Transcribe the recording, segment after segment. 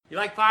You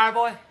like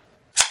Fireboy?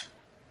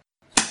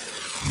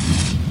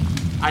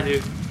 I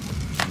do.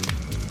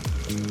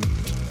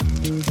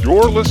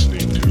 You're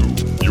listening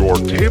to Your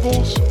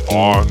Tables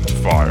on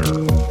Fire,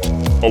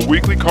 a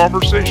weekly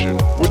conversation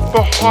with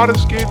the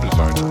hottest game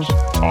designers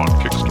on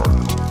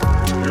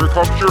Kickstarter. Here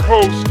comes your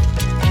host,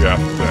 Jeff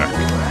Beck.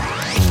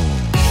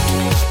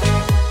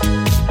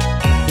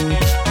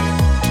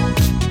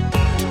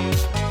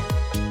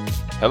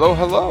 Hello,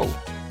 hello.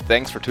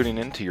 Thanks for tuning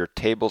in to Your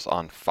Tables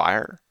on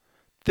Fire.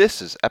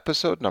 This is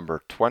episode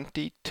number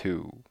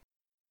 22.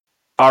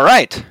 All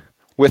right.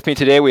 With me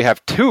today, we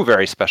have two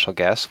very special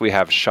guests. We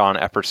have Sean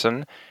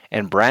Epperson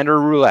and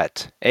Brander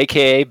Roulette,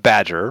 a.k.a.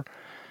 Badger,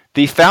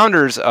 the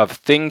founders of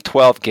Thing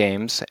 12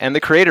 Games and the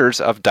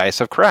creators of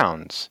Dice of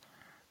Crowns.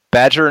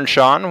 Badger and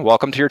Sean,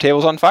 welcome to Your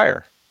Tables on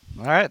Fire.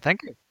 All right,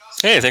 thank you.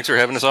 Hey, thanks for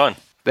having us on.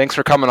 Thanks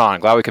for coming on.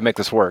 Glad we could make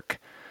this work.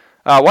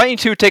 Why don't you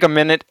two take a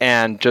minute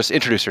and just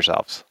introduce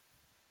yourselves?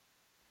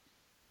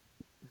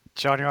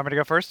 Sean, you want me to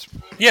go first?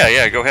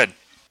 Yeah, go ahead.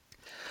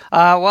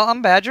 Well,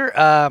 I'm Badger.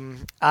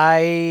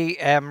 I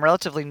am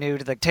relatively new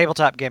to the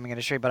tabletop gaming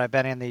industry, but I've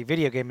been in the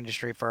video game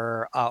industry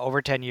for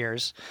over 10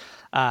 years.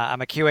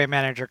 I'm a QA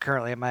manager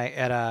currently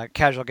at a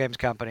casual games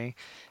company,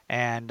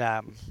 and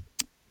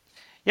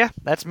yeah,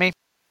 that's me.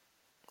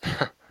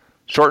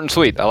 Short and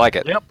sweet. I like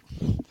it. Yep.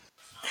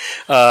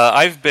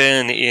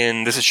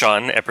 This is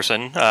Sean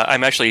Epperson.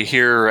 I'm actually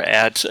here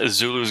at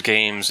Zulu's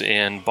Games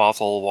in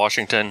Bothell,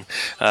 Washington,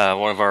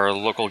 one of our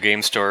local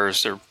game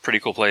stores. They're a pretty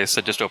cool place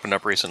that just opened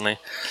up recently.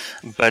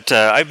 But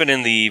I've been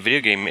in the video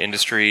game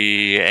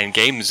industry and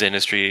games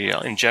industry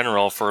in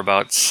general for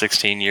about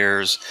 16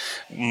 years,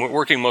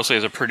 working mostly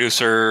as a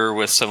producer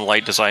with some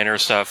light designer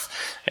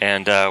stuff,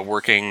 and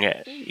working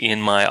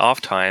in my off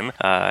time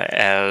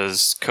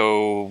as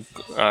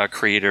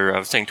co-creator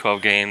of Thing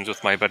 12 Games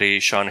with my buddy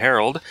Sean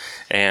Harold,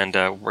 and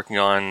working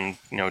on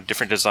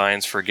different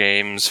designs for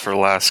games for the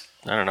last,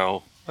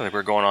 I think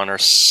we're going on our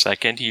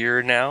second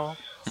year now.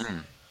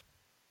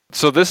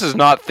 So this is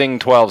not Thing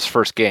 12's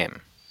first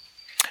game?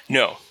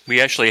 No,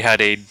 we actually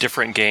had a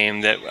different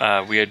game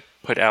that we had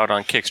put out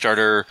on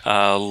Kickstarter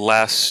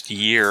last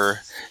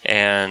year,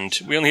 and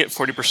we only hit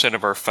 40%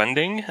 of our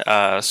funding,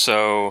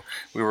 so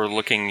we were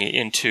looking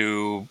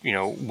into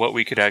what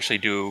we could actually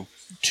do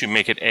to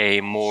make it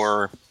a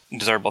more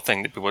desirable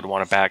thing that people would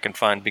want to back and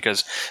fund,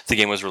 because the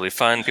game was really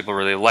fun. People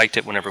really liked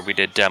it whenever we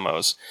did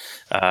demos.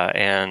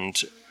 And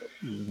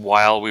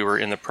while we were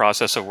in the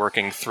process of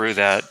working through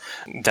that,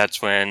 that's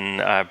when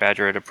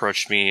Badger had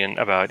approached me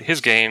about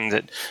his game,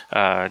 that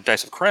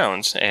Dice of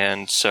Crowns.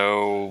 And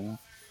so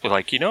we're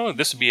like,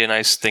 this would be a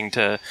nice thing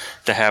to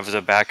have as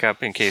a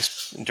backup in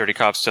case Dirty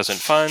Cops doesn't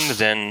fund.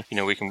 Then,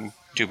 we can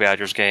do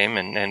Badger's game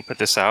and put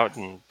this out,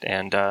 and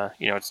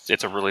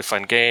it's a really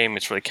fun game.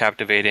 It's really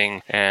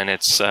captivating, and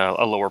it's a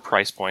lower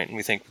price point, and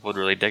we think people would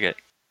really dig it.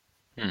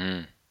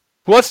 Mm-hmm.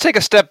 Well, let's take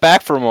a step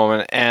back for a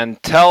moment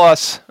and tell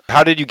us,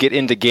 how did you get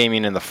into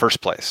gaming in the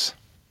first place?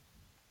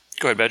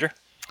 Go ahead, Badger.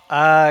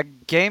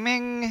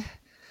 Gaming.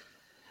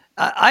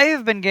 I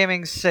have been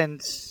gaming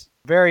since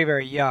very,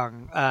 very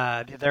young.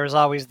 There was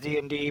always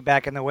D&D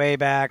back in the way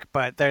back,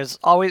 but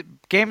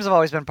games have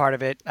always been part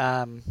of it.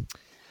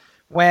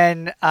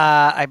 When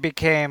I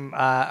when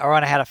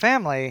I had a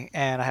family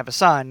and I have a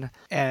son,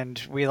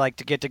 and we like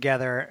to get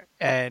together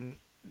and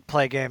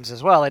play games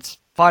as well. It's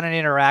fun and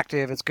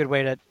interactive. It's a good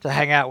way to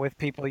hang out with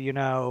people,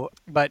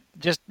 but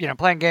just,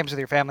 playing games with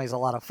your family is a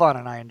lot of fun,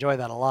 and I enjoy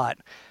that a lot,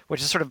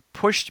 which has sort of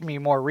pushed me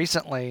more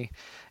recently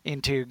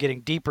into getting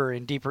deeper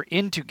and deeper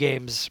into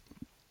games,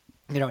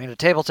 into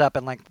tabletop,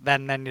 and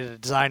then into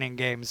designing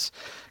games,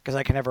 because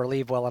I can never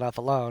leave well enough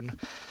alone.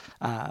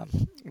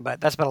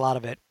 But that's been a lot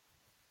of it.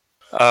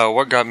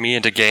 What got me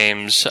into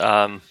games?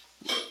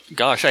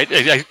 Gosh, I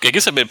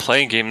guess I've been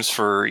playing games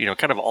for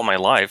kind of all my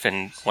life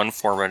in one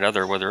form or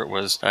another. Whether it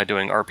was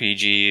doing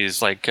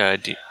RPGs like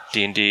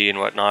D&D and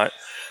whatnot,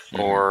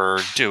 or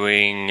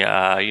doing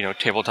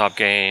tabletop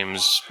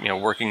games.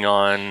 Working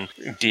on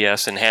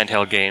DS and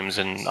handheld games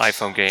and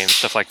iPhone games,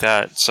 stuff like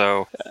that.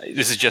 So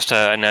this is just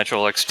a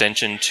natural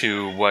extension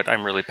to what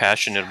I'm really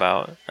passionate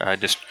about.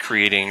 Just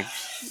creating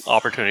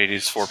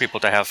opportunities for people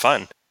to have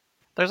fun.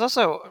 There's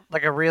also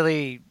like a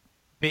really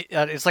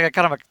it's like a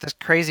kind of this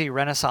crazy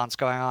renaissance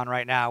going on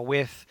right now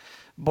with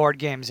board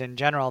games in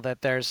general, that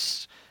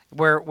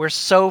we're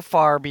so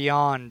far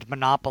beyond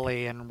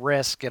Monopoly and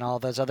Risk and all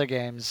those other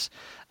games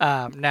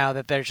now,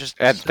 that there's just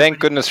thank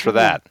goodness for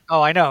that.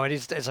 Oh, I know,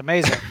 it's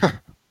amazing.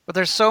 But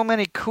there's so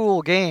many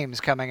cool games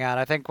coming out.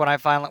 I think when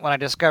I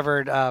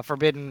discovered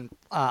Forbidden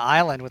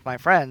Island with my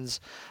friends,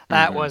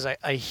 that was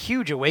a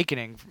huge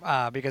awakening,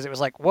 because it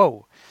was like,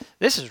 whoa,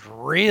 this is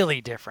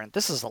really different.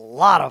 This is a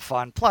lot of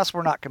fun. Plus,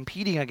 we're not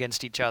competing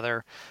against each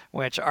other,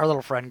 which our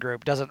little friend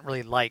group doesn't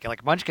really like.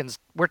 Like Munchkins,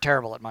 we're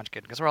terrible at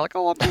Munchkin, because we're like,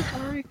 oh, I'm so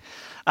sorry.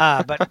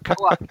 But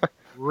co-op,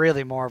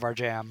 really more of our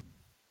jam.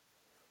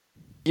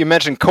 You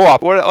mentioned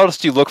co-op. What else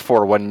do you look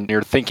for when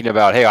you're thinking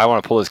about, hey, I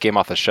want to pull this game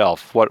off the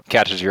shelf? What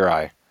catches your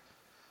eye?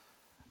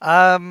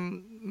 I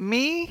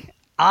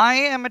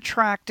am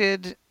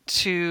attracted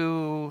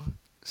to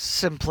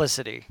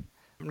simplicity.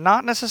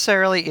 Not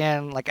necessarily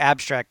in like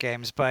abstract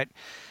games, but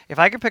if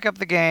I can pick up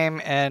the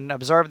game and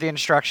absorb the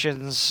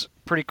instructions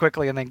pretty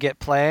quickly and then get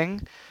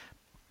playing,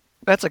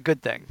 that's a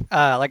good thing.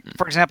 Like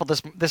for example,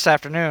 this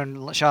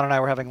afternoon, Sean and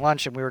I were having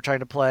lunch and we were trying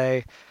to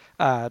play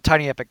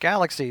Tiny Epic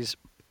Galaxies,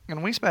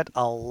 and we spent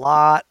a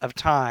lot of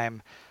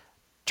time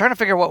trying to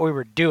figure out what we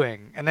were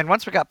doing. And then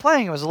once we got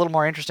playing, it was a little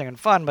more interesting and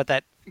fun, but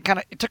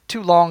it took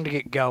too long to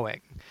get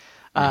going.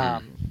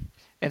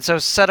 And so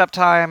setup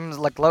times,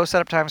 like low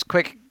setup times,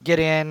 quick get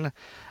in.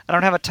 I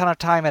don't have a ton of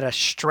time at a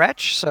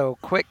stretch, so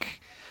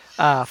quick,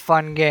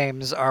 fun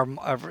games are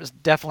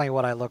definitely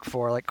what I look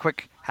for, like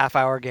quick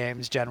half-hour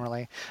games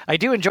generally. I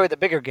do enjoy the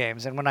bigger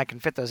games, and when I can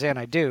fit those in,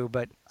 I do,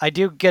 but I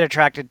do get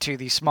attracted to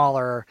the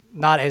smaller,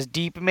 not as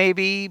deep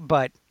maybe,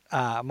 but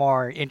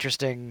more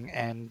interesting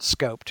and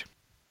scoped.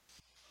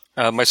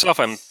 Myself,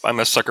 I'm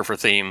a sucker for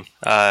theme.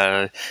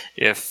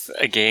 If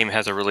a game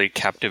has a really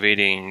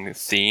captivating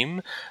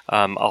theme,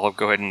 I'll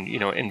go ahead and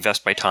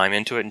invest my time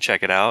into it and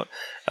check it out.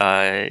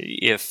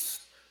 If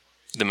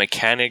the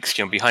mechanics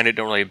behind it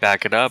don't really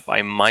back it up,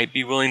 I might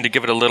be willing to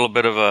give it a little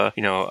bit of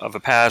a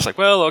pass. Like,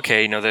 well,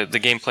 okay, the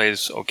gameplay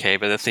is okay,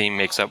 but the theme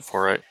makes up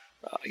for it.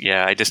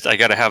 I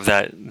got to have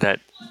that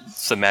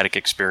thematic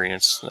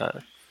experience.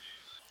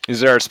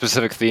 Is there a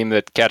specific theme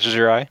that catches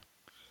your eye?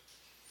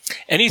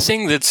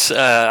 Anything that's,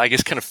 I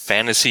guess, kind of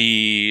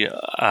fantasy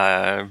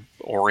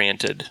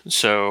oriented.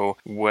 So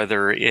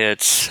whether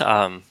it's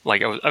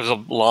like I was a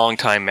long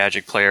time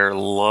Magic player,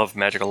 loved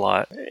Magic a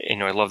lot.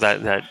 I love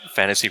that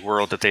fantasy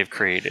world that they've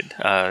created.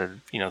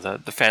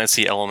 The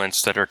fantasy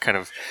elements that are kind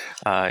of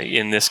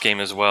in this game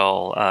as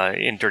well.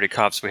 In Dirty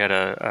Cops, we had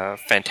a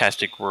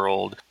fantastic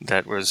world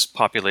that was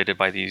populated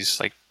by these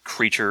like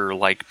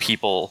creature-like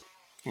people.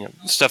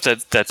 Stuff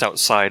that's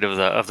outside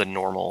of the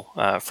normal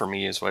for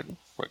me is what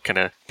kind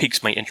of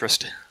piques my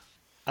interest.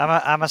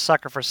 I'm a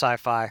sucker for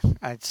sci-fi.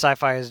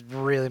 Sci-fi is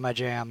really my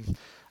jam.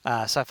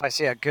 So if I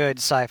see a good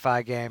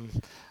sci-fi game,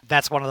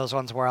 that's one of those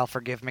ones where I'll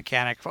forgive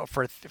mechanic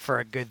for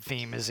a good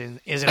theme is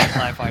in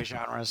sci-fi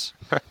genres.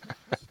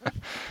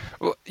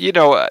 Well,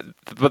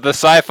 but the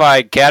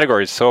sci-fi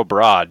category is so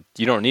broad,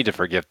 you don't need to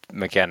forgive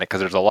mechanic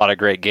because there's a lot of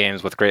great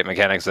games with great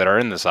mechanics that are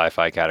in the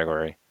sci-fi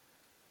category.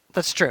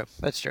 That's true.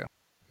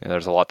 Yeah,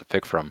 there's a lot to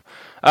pick from.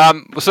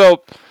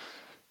 So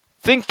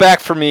think back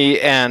for me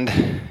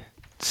and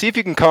see if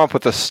you can come up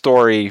with a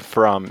story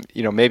from,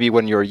 maybe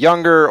when you were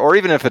younger, or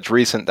even if it's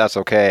recent, that's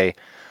okay,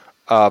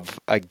 of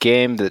a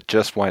game that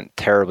just went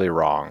terribly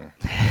wrong.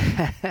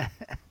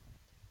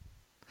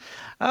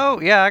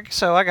 Oh, yeah,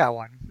 so I got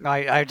one.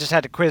 I just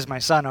had to quiz my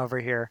son over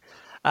here.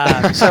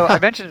 So I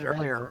mentioned it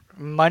earlier,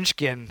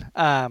 Munchkin.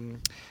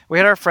 We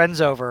had our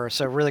friends over,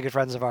 so really good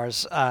friends of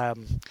ours,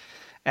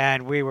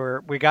 and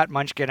we got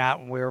Munchkin out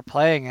and we were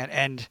playing it,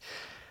 and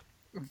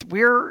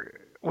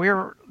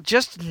we're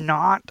just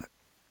not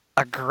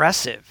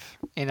aggressive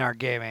in our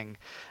gaming.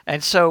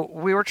 And so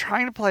we were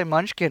trying to play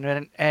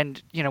Munchkin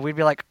and we'd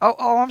be like,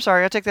 oh, I'm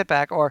sorry, I take that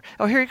back. Or,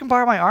 oh, here, you can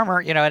borrow my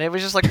armor. And it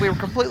was just like we were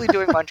completely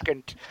doing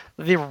Munchkin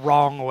the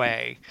wrong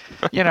way.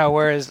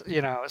 Whereas,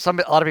 a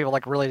lot of people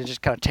like really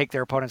just kind of take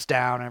their opponents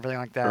down and everything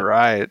like that.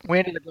 Right. We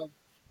ended up going,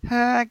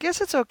 I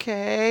guess it's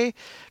okay.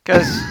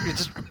 Because it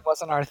just really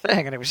wasn't our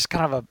thing. And it was just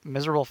kind of a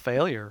miserable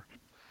failure.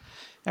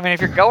 I mean,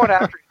 if you're going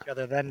after each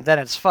other, then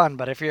it's fun.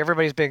 But if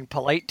everybody's being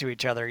polite to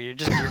each other, you're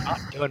not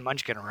doing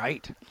Munchkin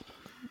right.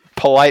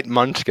 Polite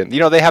Munchkin.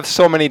 They have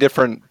so many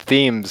different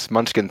themes,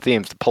 Munchkin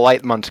themes. The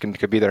polite Munchkin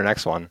could be their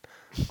next one.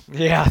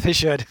 Yeah, they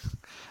should.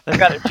 They've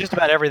got just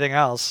about everything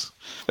else.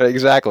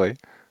 Exactly.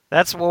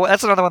 That's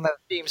another one that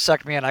theme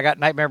sucked me in. I got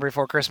Nightmare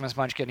Before Christmas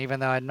Munchkin, even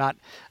though I'm not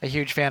a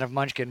huge fan of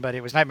Munchkin, but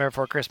it was Nightmare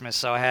Before Christmas,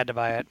 so I had to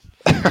buy it.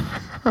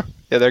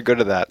 Yeah, they're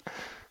good at that.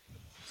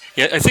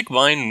 Yeah, I think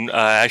mine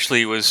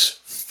actually was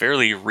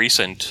fairly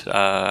recent.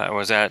 I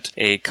was at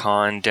a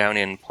con down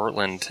in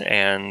Portland,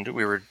 and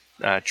we were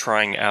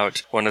trying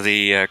out one of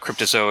the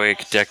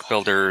Cryptozoic deck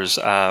builders,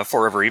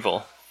 Forever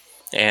Evil.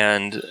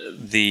 And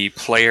the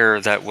player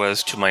that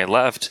was to my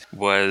left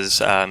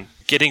was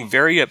getting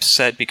very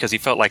upset because he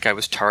felt like I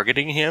was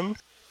targeting him,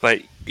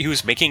 but he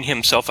was making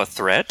himself a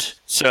threat.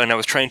 And I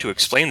was trying to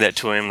explain that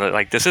to him, that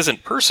like, this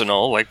isn't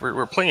personal, like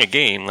we're playing a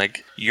game,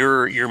 like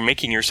you're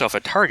making yourself a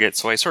target,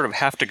 so I sort of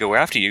have to go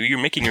after you. You're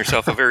making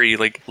yourself a very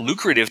like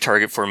lucrative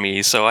target for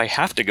me, so I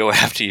have to go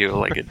after you.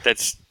 Like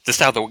that's just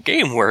how the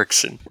game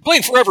works. And we're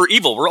playing Forever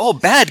Evil, we're all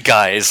bad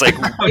guys. Like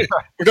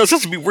we're not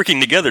supposed to be working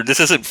together.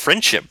 This isn't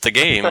friendship, the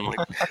game. Like,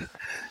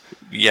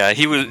 yeah,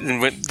 he was.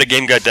 When the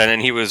game got done,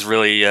 and he was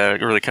really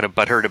kind of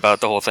butthurt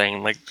about the whole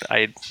thing. Like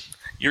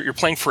You're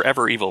playing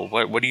Forever Evil.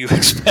 What do you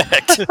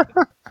expect?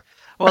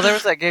 Well, there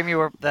was that game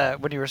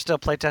when you were still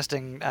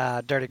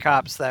playtesting Dirty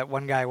Cops. That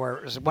one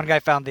guy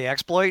found the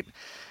exploit,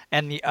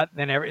 and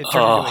then it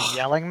turned into a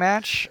yelling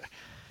match.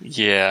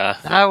 Yeah,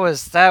 that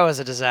was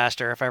a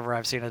disaster. If ever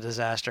I've seen a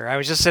disaster, I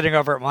was just sitting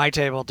over at my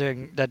table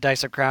doing the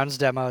Dice of Crowns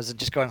demos and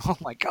just going, "Oh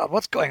my God,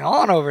 what's going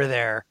on over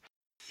there?"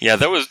 Yeah,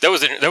 that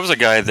was a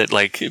guy that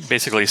like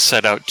basically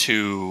set out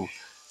to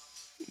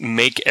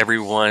make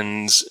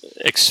everyone's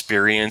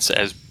experience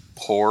as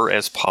poor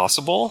as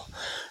possible.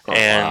 Oh,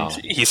 and wow.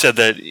 he said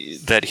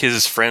that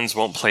his friends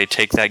won't play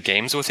Take That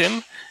games with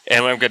him.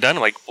 And when I got done,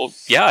 I'm like, well,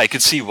 yeah, I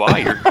could see why.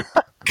 You're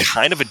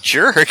kind of a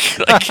jerk.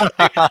 Like,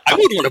 I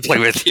wouldn't want to play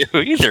with you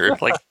either.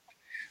 Like,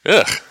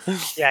 ugh.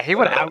 Yeah, he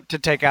went out to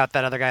take out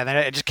that other guy, and then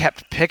it just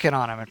kept picking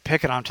on him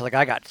until the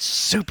guy got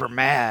super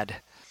mad.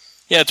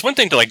 Yeah, it's one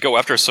thing to like go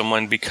after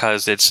someone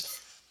because it's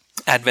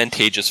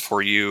advantageous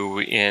for you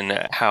in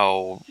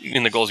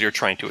the goals you're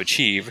trying to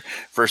achieve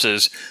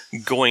versus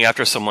going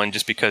after someone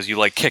just because you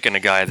like kicking a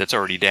guy that's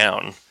already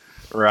down.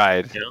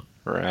 Right. You know?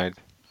 Right.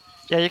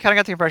 Yeah, you kind of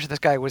got the impression this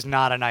guy was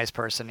not a nice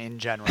person in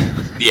general.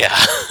 Yeah.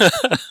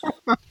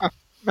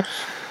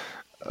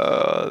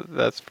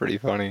 That's pretty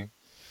funny.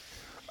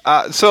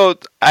 So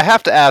I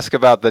have to ask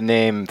about the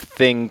name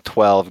Thing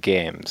 12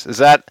 Games.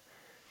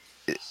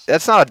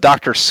 That's not a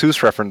Dr.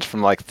 Seuss reference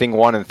from like Thing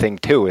 1 and Thing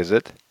 2, is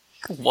it?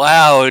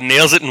 Wow,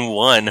 nails it in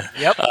one.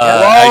 Yep.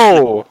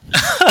 Whoa!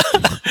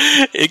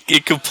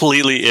 It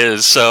completely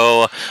is.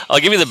 So I'll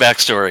give you the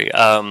backstory.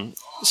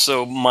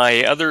 So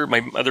my other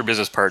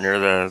business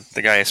partner,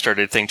 the guy I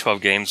started Thing 12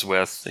 Games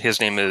with,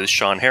 his name is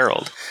Sean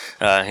Harold.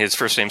 His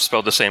first name's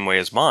spelled the same way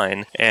as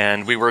mine,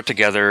 and we worked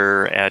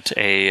together at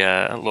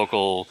a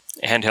local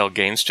handheld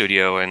game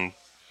studio. And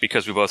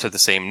because we both had the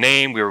same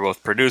name, we were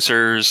both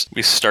producers.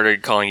 We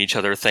started calling each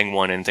other Thing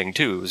 1 and Thing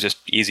 2. It was just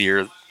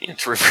easier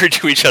to refer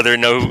to each other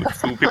and know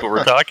who people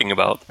were talking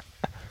about.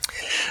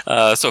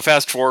 So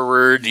fast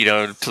forward,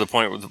 to the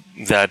point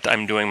that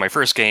I'm doing my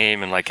first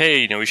game and like,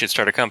 hey, we should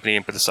start a company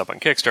and put this up on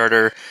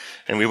Kickstarter.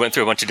 And we went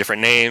through a bunch of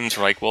different names.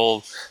 We're like, well,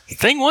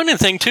 Thing 1 and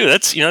Thing 2,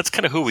 that's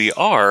kind of who we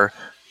are.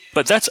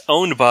 But that's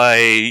owned by,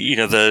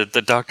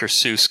 the Dr.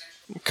 Seuss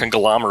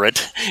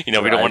conglomerate. We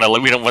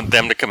don't want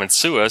them to come and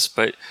sue us.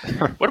 But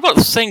what about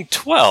Thing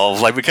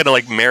 12? Like, we kind of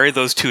like marry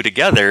those two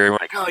together. And we're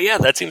like, oh yeah,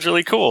 that seems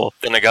really cool.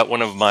 Then I got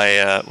one of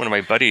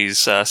my buddies,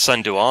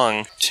 Sun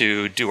Duong,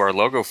 to do our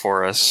logo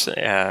for us.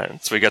 So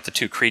we got the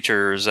two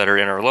creatures that are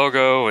in our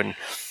logo, and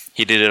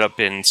he did it up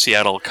in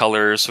Seattle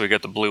colors. So we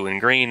got the blue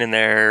and green in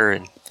there,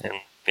 and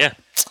yeah,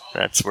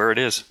 that's where it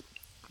is.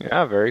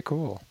 Yeah, very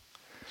cool.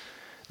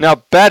 Now,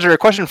 Badger, a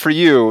question for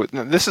you.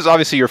 This is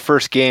obviously your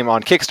first game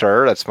on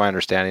Kickstarter. That's my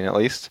understanding, at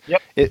least.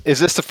 Yep. Is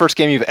this the first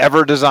game you've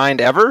ever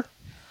designed ever?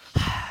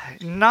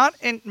 Not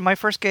in my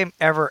first game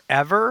ever,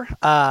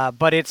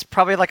 but it's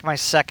probably like my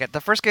second.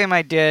 The first game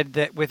I did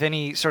that with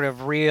any sort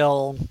of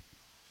real,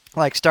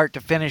 like, start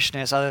to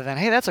finishness, other than,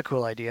 hey, that's a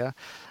cool idea,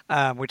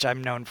 which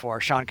I'm known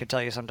for. Sean could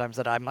tell you sometimes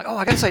that I'm like, oh,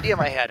 I got this idea in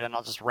my head, and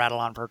I'll just rattle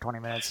on for 20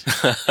 minutes.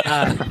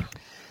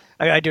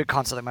 I do it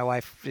constantly. My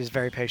wife is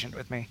very patient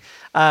with me.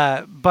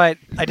 But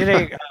I did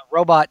a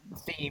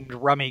robot-themed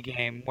rummy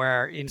game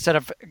where instead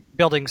of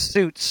building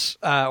suits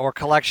or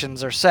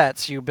collections or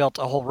sets, you built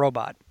a whole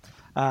robot.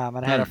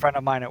 And I had a friend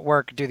of mine at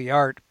work do the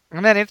art.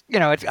 And then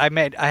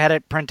I had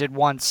it printed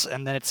once,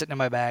 and then it's sitting in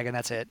my bag, and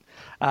that's it.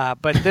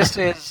 But this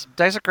is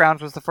Dice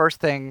Grounds was the first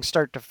thing,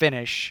 start to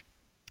finish.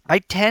 I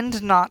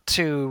tend not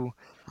to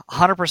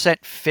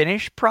 100%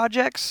 finish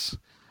projects.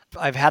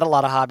 I've had a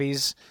lot of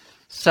hobbies,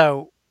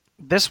 so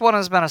this one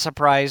has been a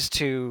surprise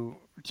to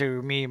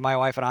me, my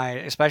wife, and I,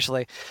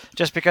 especially,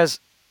 just because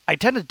I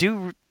tend to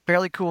do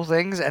fairly cool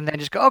things and then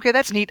just go, okay,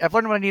 that's neat. I've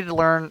learned what I needed to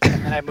learn,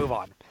 and then I move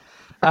on.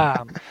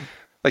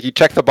 Like you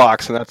check the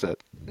box and that's it.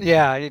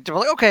 Yeah,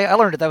 like, okay, I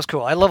learned it. That was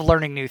cool. I love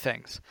learning new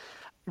things.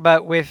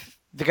 But with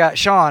the guy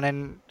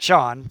Sean,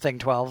 Thing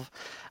 12,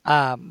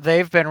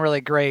 they've been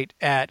really great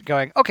at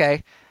going,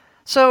 okay,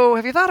 so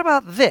have you thought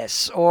about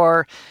this?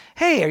 Or,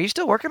 hey, are you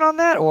still working on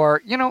that?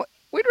 Or,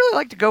 we'd really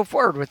like to go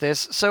forward with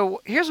this.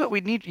 So here's what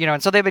we need,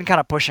 and so they've been kind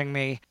of pushing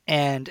me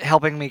and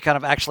helping me kind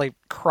of actually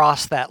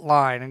cross that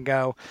line and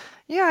go,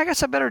 yeah, I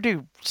guess I better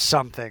do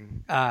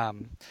something.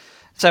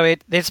 So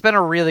it's been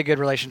a really good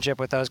relationship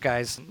with those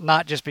guys,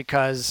 not just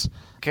because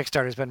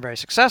Kickstarter's been very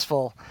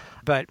successful,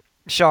 but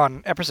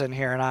Sean Epperson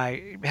here and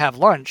I have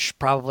lunch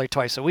probably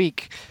twice a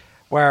week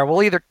where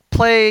we'll either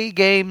play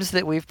games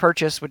that we've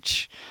purchased,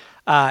 which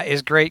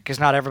is great because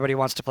not everybody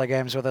wants to play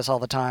games with us all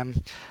the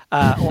time,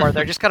 or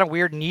they're just kind of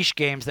weird niche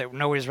games that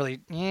nobody's really,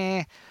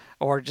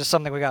 or just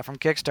something we got from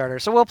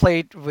Kickstarter. So we'll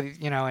play with,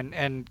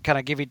 and kind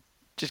of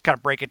just kind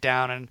of break it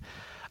down, and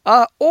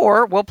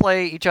or we'll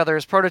play each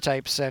other's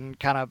prototypes and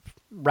kind of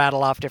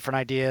rattle off different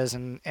ideas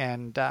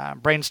and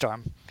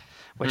brainstorm,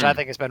 which I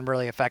think has been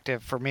really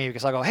effective for me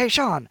because I'll go, hey,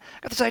 Sean, I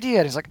got this idea.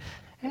 And he's like,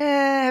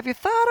 have you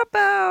thought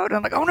about? And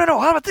I'm like, oh, no,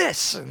 how about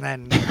this? And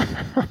then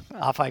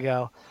off I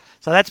go.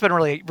 So that's been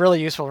really,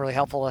 really useful, really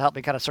helpful to help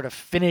me kind of sort of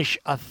finish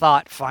a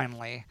thought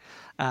finally,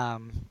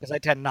 because I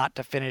tend not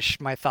to finish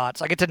my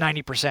thoughts. I get to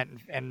 90%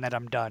 and then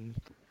I'm done.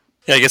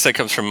 Yeah, I guess that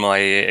comes from my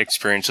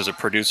experience as a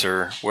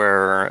producer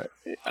where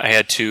I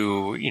had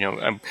to,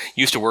 I'm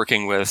used to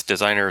working with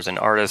designers and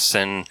artists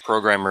and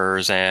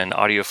programmers and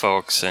audio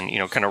folks and,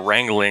 kind of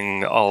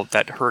wrangling all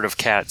that herd of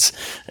cats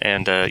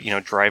and,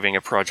 driving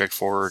a project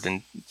forward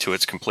and to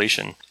its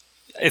completion.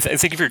 I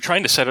think if you're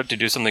trying to set out to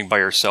do something by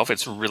yourself,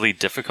 it's really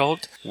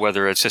difficult.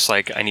 Whether it's just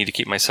like I need to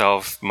keep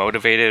myself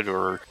motivated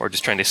or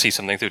just trying to see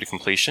something through to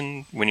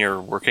completion. When you're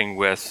working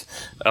with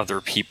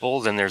other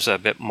people, then there's a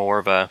bit more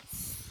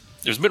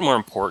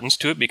importance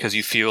to it because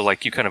you feel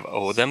like you kind of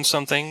owe them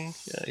something.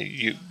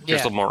 There's a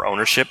little more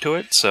ownership to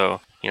it.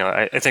 So,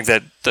 I think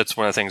that's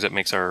one of the things that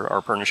makes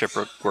our partnership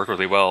work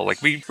really well.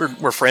 Like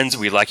we're friends,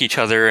 we like each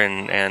other,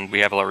 and we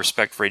have a lot of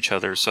respect for each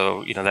other.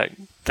 So,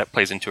 that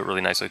plays into it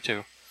really nicely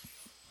too.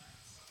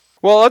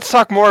 Well, let's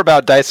talk more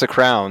about Dice of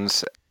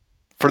Crowns.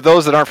 For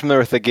those that aren't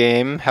familiar with the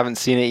game, haven't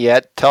seen it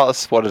yet, tell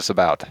us what it's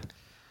about.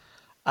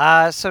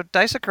 So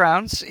Dice of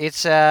Crowns,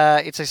 it's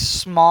a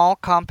small,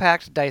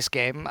 compact dice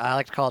game. I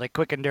like to call it a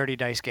quick and dirty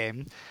dice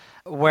game,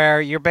 where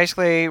you're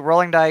basically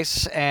rolling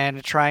dice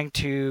and trying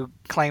to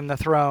claim the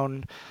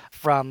throne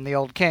from the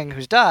old king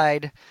who's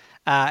died.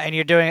 And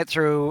you're doing it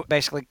through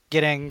basically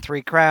getting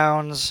 3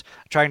 crowns,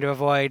 trying to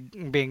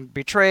avoid being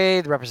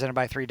betrayed, represented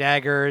by 3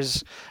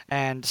 daggers.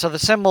 And so the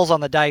symbols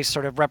on the dice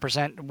sort of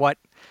represent what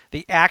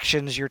the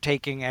actions you're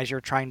taking as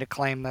you're trying to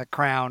claim the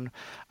crown,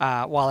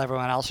 while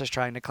everyone else is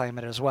trying to claim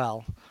it as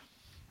well.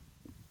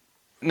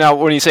 Now,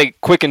 when you say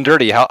quick and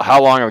dirty,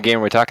 how long of a game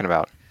are we talking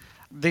about?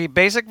 The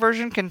basic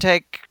version can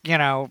take,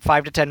 5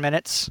 to 10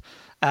 minutes.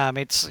 I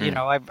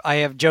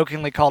have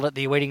jokingly called it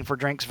the waiting for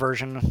drinks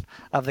version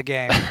of the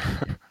game.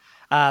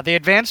 The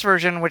advanced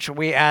version, which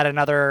we add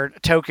another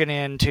token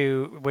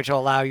into, which will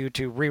allow you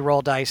to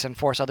re-roll dice and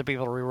force other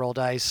people to re-roll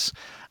dice,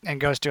 and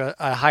goes to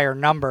a higher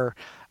number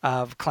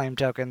of claim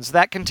tokens.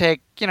 That can take,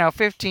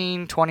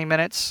 15, 20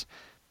 minutes.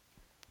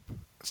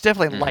 It's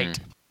definitely light.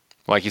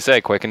 Like you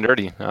say, quick and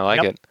dirty. I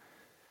like it.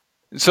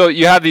 So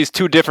you have these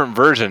 2 different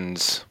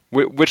versions.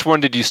 Which one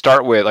did you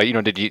start with? Like,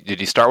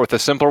 did you start with the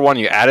simpler one?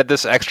 You added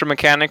this extra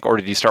mechanic, or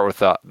did you start with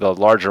the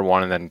larger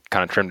one and then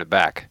kind of trimmed it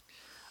back?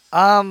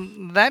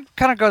 That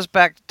kind of goes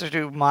back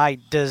to my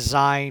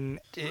design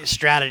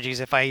strategies,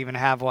 if I even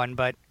have one.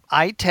 But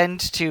I tend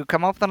to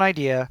come up with an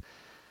idea,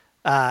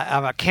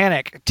 a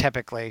mechanic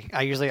typically.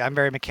 I'm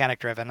very mechanic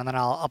driven, and then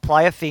I'll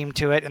apply a theme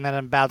to it, and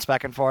then bounce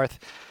back and forth,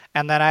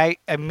 and then I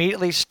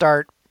immediately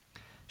start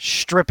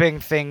stripping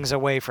things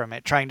away from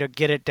it, trying to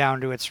get it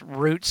down to its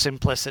root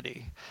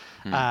simplicity.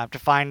 To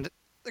find,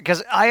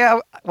 because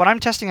when I'm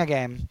testing a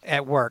game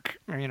at work,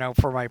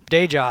 for my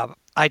day job,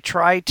 I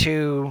try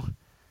to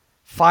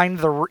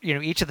find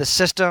each of the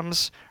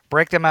systems,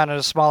 break them out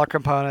into smaller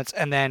components,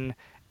 and then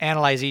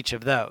analyze each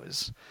of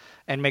those,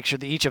 and make sure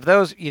that each of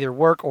those either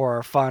work or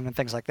are fun and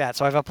things like that.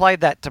 So I've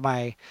applied that to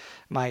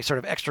my sort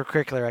of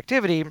extracurricular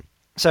activity.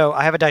 So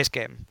I have a dice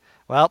game.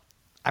 Well,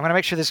 I'm going to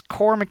make sure this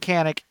core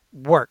mechanic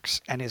works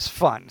and is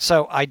fun.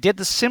 So I did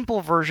the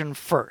simple version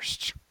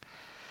first.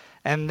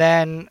 And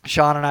then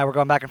Sean and I were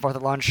going back and forth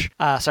at lunch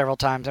several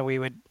times, and we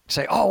would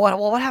say,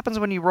 what happens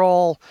when you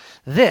roll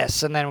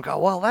this? And then we go,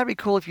 well, that'd be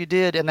cool if you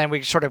did. And then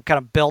we sort of kind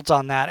of built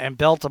on that and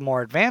built a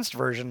more advanced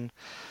version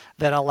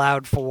that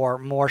allowed for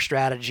more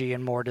strategy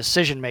and more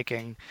decision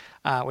making,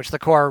 which the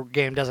core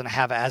game doesn't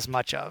have as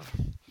much of.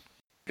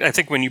 I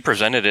think when you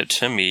presented it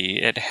to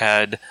me, it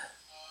had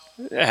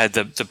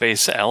the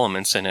base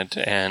elements in it,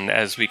 and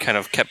as we kind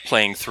of kept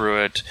playing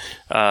through it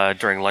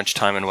during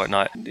lunchtime and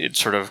whatnot, it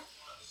sort of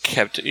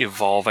kept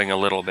evolving a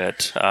little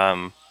bit.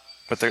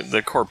 But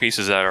the core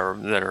pieces that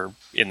are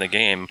in the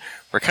game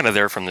were kind of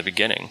there from the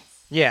beginning.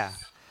 Yeah.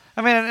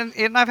 I mean,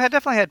 and I've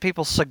definitely had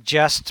people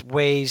suggest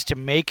ways to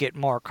make it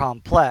more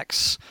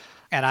complex,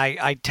 and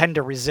I tend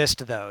to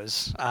resist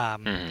those.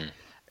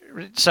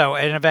 So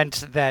an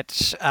event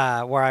that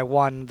where I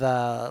won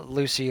the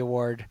Lucy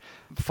Award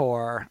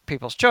for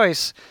People's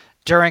Choice,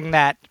 during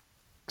that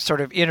sort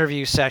of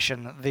interview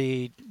session,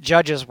 the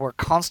judges were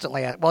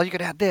constantly at, well, you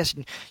could add this,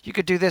 and you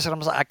could do this,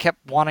 and I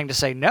kept wanting to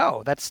say,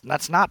 no, that's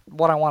not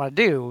what I want to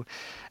do.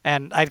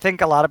 And I think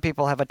a lot of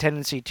people have a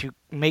tendency to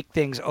make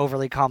things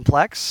overly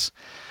complex,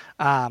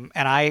 and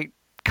I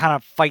kind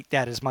of fight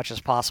that as much as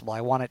possible.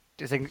 I want it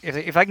to think,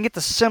 if I can get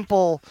the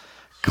simple,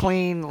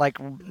 clean,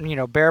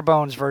 bare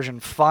bones version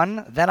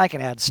fun, then I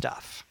can add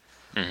stuff.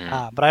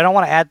 But I don't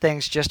want to add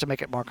things just to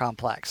make it more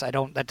complex.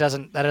 That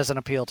doesn't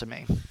appeal to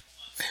me.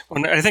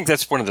 Well, I think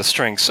that's one of the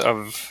strengths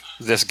of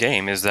this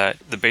game is that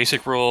the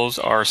basic rules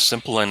are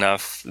simple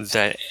enough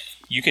that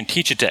you can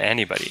teach it to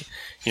anybody.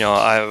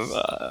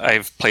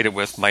 I've played it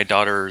with my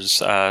daughter's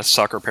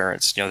soccer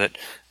parents. That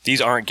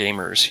these aren't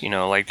gamers.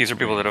 These are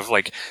people that have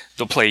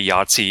they'll play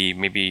Yahtzee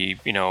maybe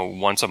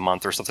once a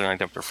month or something like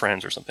that with their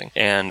friends or something.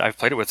 And I've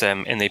played it with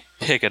them, and they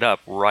pick it up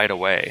right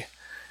away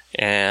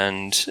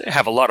and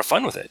have a lot of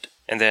fun with it.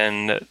 And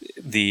then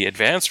the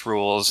advanced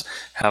rules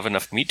have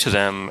enough meat to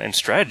them and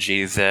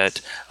strategy that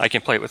I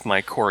can play it with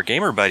my core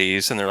gamer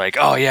buddies, and they're like,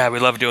 "Oh yeah, we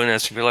love doing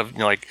this. We love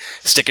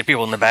sticking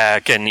people in the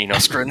back and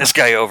screwing this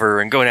guy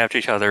over and going after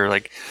each other."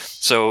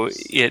 So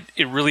it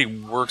really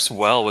works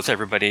well with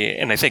everybody.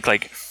 And I think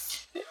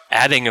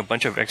adding a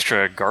bunch of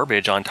extra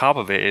garbage on top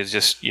of it is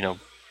just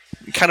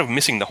kind of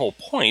missing the whole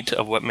point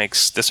of what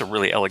makes this a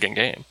really elegant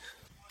game.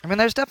 I mean,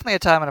 there's definitely a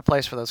time and a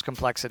place for those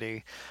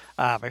complexity.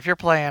 If you're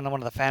playing one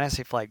of the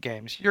Fantasy Flight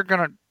games, you're going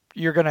to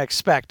you're going to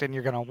expect and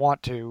you're going to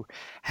want to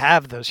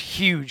have those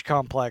huge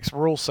complex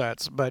rule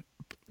sets, but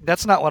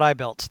that's not what I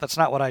built. That's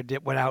not what I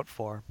went out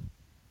for.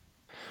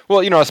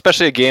 Well,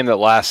 especially a game that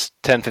lasts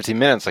 10, 15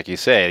 minutes, like you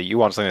say. You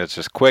want something that's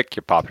just quick,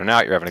 you're popping it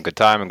out, you're having a good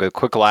time, a good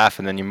quick laugh,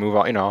 and then you move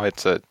on.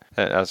 So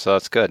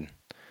that's good.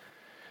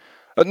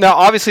 Now,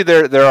 obviously,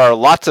 there are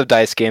lots of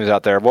dice games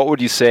out there. What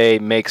would you say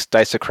makes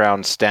Dice of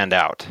Crowns stand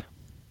out?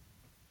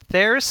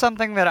 There's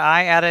something that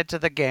I added to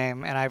the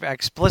game, and I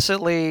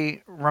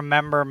explicitly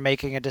remember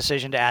making a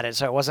decision to add it.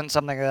 So it wasn't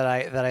something that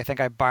I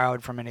think I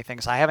borrowed from anything.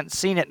 So I haven't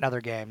seen it in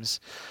other games.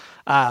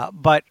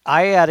 But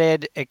I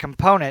added a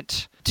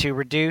component to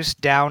reduce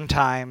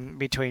downtime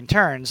between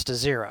turns to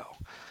 0,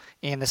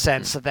 in the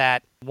sense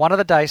that one of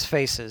the dice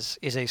faces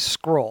is a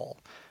scroll,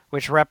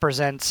 which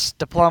represents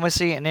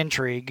diplomacy and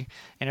intrigue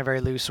in a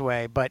very loose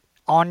way. But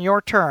on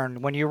your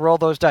turn, when you roll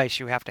those dice,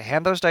 you have to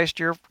hand those dice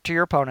to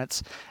your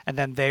opponents, and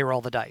then they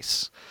roll the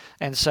dice.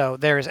 And so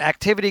there is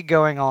activity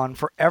going on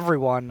for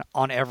everyone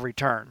on every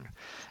turn.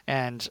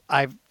 And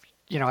I've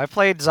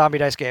played zombie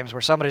dice games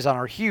where somebody's on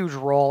a huge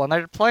roll and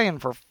they're playing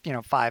for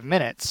 5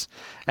 minutes.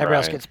 Everybody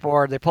else gets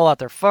bored. They pull out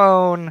their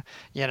phone.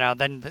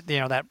 Then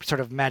that sort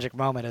of magic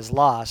moment is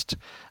lost.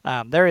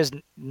 There is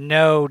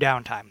no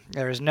downtime.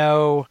 There is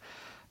no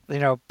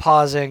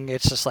pausing.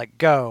 It's just like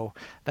go.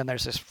 Then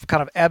there's this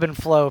kind of ebb and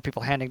flow of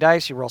people handing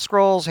dice. You roll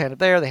scrolls, hand it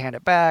there, they hand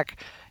it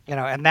back.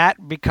 And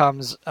that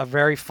becomes a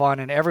very fun,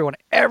 and everyone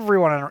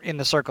in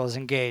the circle is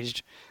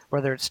engaged,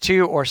 whether it's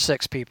 2 or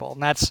 6 people.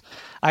 And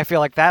I feel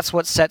like that's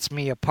what sets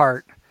me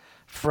apart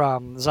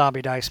from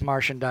Zombie Dice,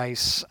 Martian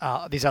Dice,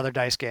 these other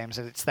dice games.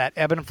 It's that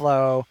ebb and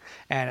flow,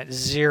 and it's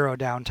 0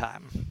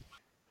 downtime.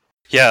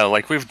 Yeah,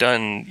 like we've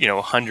done,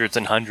 hundreds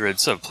and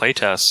hundreds of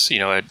playtests,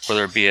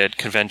 whether it be at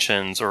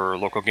conventions or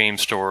local game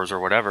stores or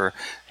whatever.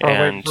 Or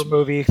waiting for a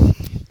movie.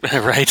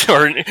 Right,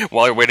 or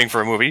while you're waiting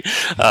for a movie.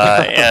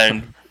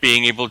 And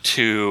being able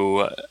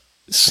to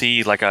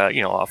see like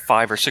a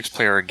 5 or 6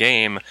 player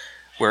game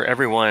where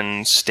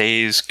everyone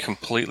stays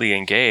completely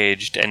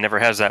engaged and never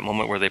has that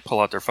moment where they pull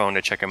out their phone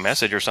to check a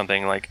message or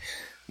something, like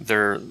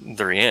they're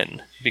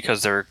in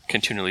because they're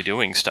continually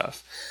doing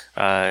stuff.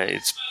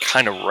 It's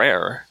kind of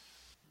rare.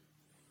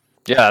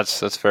 Yeah,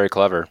 that's very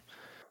clever.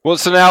 Well,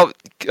 so now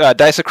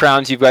Dice of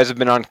Crowns, you guys have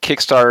been on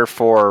Kickstarter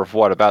for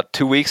what, about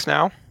 2 weeks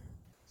now?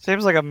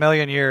 Seems like a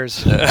million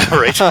years.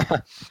 Right.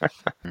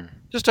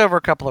 Just over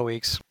a couple of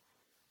weeks.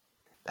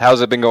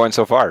 How's it been going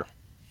so far?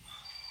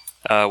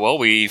 Well,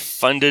 we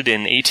funded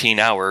in 18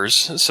 hours,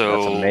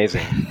 so that's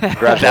amazing.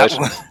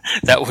 Congratulations.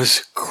 that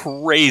was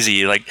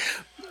crazy. Like,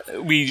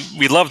 we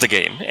love the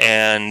game,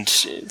 and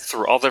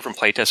through all the different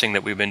playtesting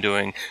that we've been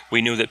doing,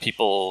 we knew that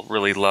people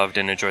really loved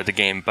and enjoyed the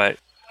game. But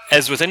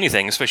as with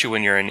anything, especially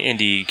when you're an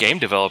indie game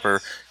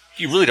developer,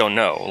 you really don't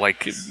know.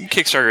 Like,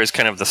 Kickstarter is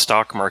kind of the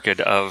stock market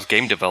of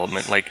game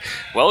development. Like,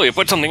 well, we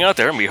put something out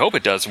there and we hope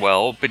it does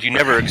well, but you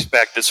never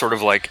expect it's sort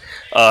of like,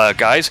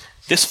 guys,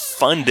 this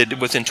funded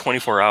within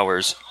 24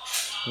 hours.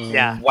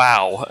 Yeah.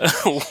 Wow.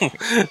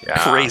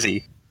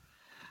 Crazy.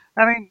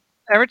 I mean,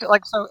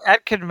 so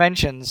at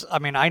conventions,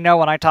 I know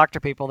when I talk to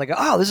people, they go,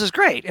 "Oh, this is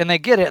great," and they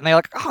get it, and they're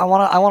like, "Oh,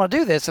 I want to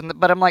do this,"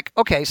 but I'm like,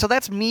 okay, so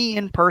that's me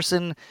in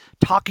person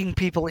talking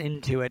people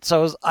into it.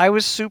 So I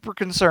was super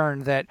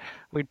concerned that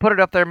we'd put it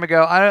up there and we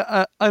go,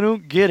 I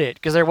don't get it,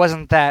 because there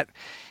wasn't that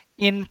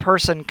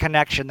in-person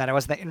connection, that it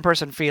wasn't the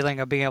in-person feeling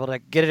of being able to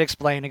get it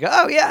explained and go,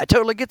 "Oh yeah, I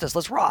totally get this.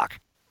 Let's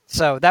rock."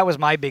 So that was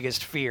my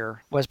biggest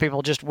fear, was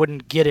people just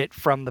wouldn't get it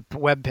from the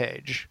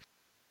webpage.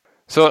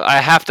 So I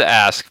have to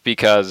ask,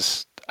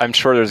 because I'm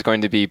sure there's going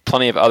to be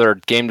plenty of other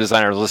game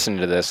designers listening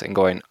to this and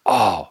going,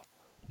 "Oh,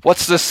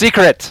 what's the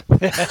secret?"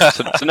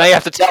 so now you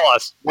have to tell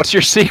us. What's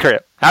your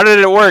secret? How did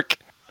it work?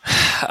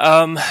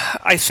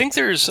 I think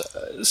there's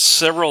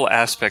several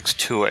aspects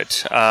to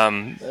it.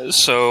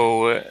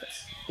 So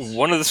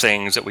one of the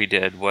things that we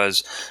did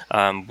was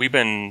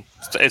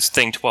it's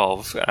Thing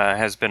 12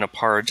 has been a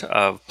part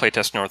of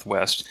Playtest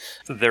Northwest.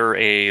 They're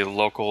a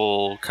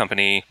local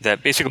company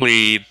that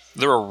basically,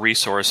 they're a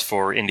resource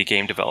for indie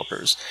game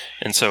developers.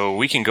 And so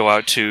we can go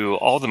out to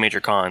all the major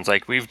cons.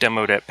 Like, we've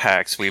demoed at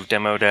PAX, we've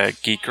demoed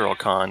at Geek Girl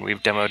Con,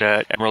 we've demoed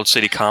at Emerald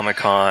City Comic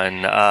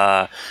Con.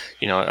 I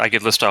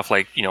could list off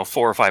 4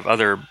 or 5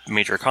 other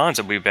major cons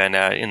that we've been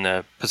at in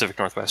the Pacific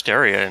Northwest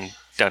area and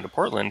down to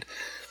Portland.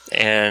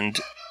 And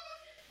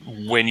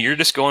when you're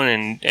just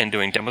going and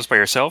doing demos by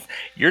yourself,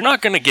 you're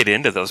not going to get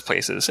into those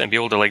places and be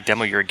able to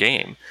demo your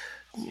game.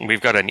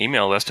 We've got an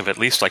email list of at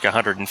least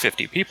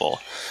 150 people.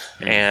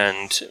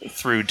 And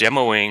through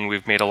demoing,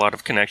 we've made a lot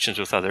of connections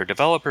with other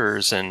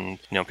developers and,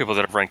 people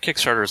that have run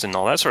Kickstarters and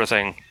all that sort of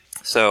thing.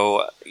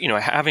 So,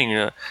 having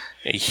a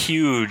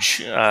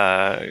huge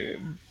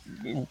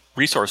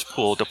resource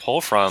pool to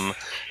pull from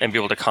and be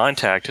able to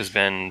contact has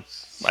been,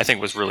 I think,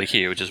 was really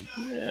huge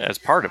as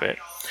part of it.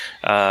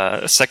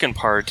 Second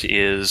part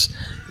is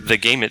the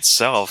game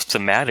itself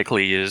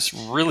thematically is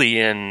really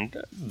in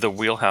the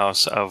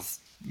wheelhouse of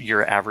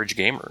your average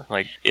gamer.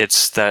 Like,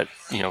 it's that,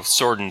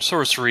 sword and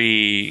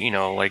sorcery,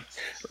 like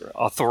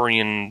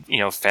Arthurian,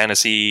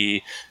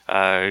 fantasy,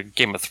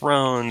 Game of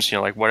Thrones,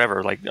 like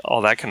whatever, like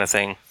all that kind of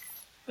thing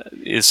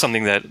is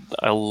something that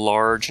a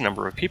large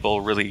number of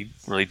people really,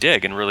 really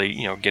dig and really,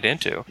 get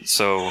into.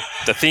 So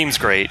the theme's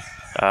great.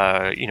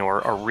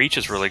 Our reach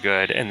is really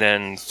good. And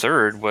then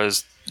third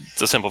was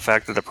the simple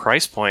fact that the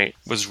price point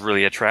was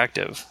really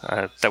attractive.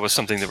 That was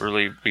something that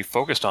really we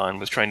focused on,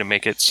 was trying to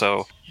make it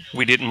so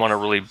we didn't want a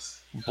really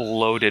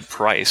bloated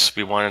price.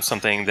 We wanted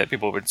something that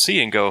people would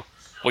see and go,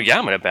 well, yeah,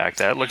 I'm going to back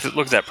that. Look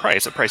at that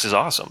price. That price is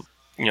awesome.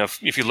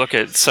 If you look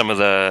at some of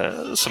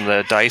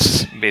the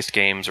dice-based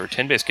games or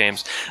tin-based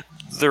games,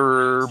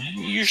 they're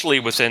usually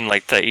within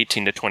like the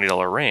 $18 to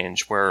 $20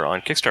 range, where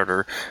on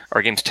Kickstarter,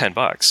 our game's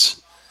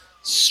 $10.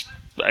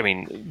 I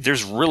mean,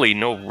 there's really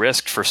no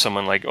risk for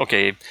someone like,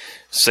 okay,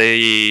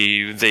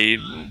 say they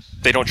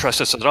don't trust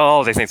us at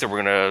all, they think that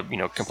we're going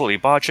to, completely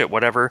botch it,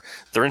 whatever,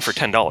 they're in for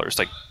 $10.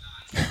 Like,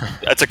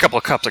 that's a couple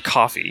of cups of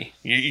coffee.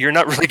 You're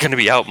not really going to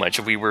be out much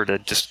if we were to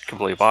just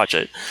completely botch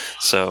it.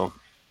 So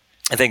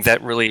I think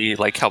that really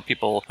helped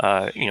people,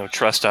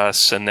 trust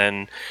us. And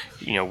then,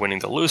 winning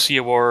the Lucy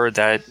Award,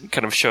 that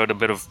kind of showed a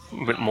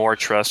bit more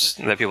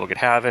trust that people could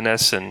have in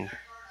us. And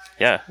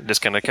yeah, it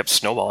just kind of kept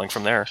snowballing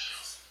from there.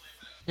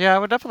 Yeah, I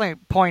would definitely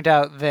point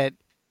out that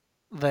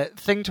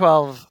Thing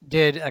 12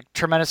 did a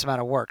tremendous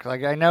amount of work.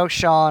 Like, I know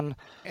Sean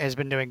has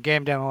been doing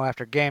game demo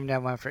after game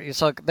demo after.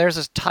 So there's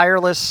this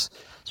tireless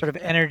sort of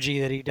energy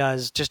that he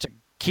does just to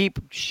keep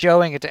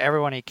showing it to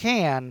everyone he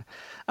can.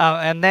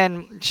 And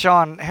then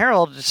Sean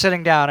Harold is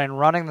sitting down and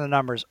running the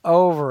numbers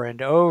over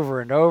and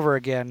over and over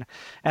again.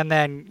 And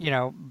then,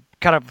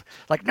 kind of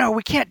like, no,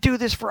 we can't do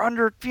this for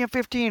under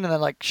 15. And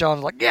then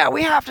Sean's like, yeah,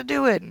 we have to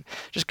do it. And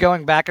just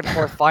going back and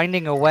forth,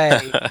 finding a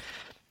way.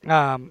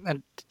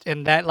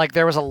 And that,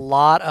 there was a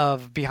lot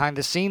of behind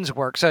the scenes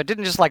work. So it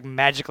didn't just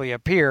magically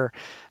appear.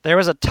 There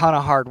was a ton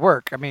of hard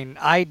work. I mean,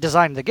 I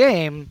designed the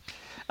game.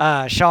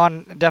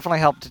 Sean definitely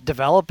helped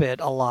develop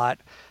it a lot.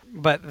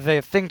 But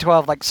the Thing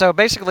 12, so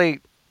basically,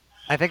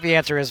 I think the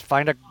answer is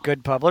find a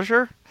good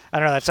publisher. I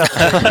don't know, that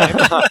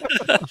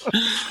sounds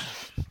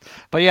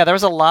But yeah, there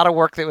was a lot of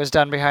work that was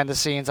done behind the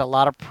scenes, a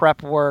lot of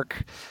prep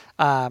work,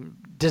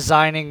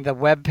 designing the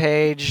web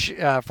page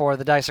for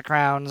the Dice of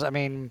Crowns. I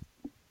mean,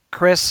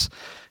 Chris,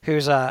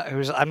 who's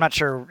I'm not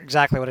sure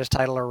exactly what his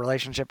title or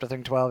relationship to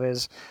Thing 12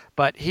 is,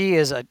 but he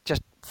is a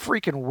just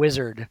freaking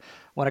wizard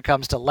when it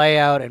comes to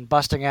layout and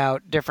busting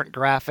out different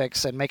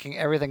graphics and making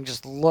everything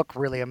just look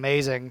really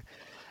amazing.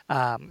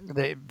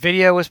 The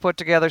video was put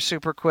together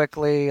super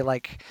quickly.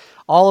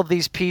 All of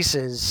these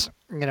pieces,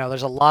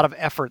 there's a lot of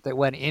effort that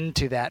went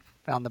into that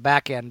on the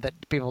back end that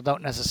people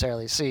don't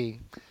necessarily see.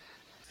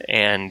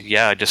 And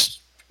yeah, just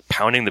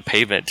pounding the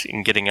pavement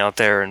and getting out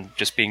there and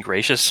just being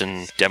gracious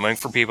and demoing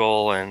for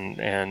people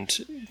and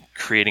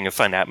creating a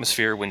fun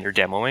atmosphere when you're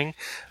demoing.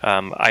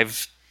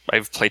 I've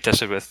play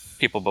tested with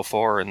people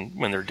before, and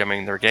when they're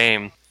demoing their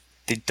game,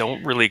 they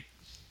don't really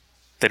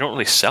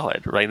sell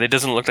it, right? It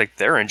doesn't look like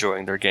they're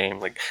enjoying their game.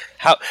 Like,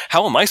 how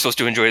am I supposed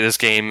to enjoy this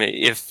game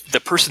if the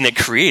person that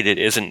created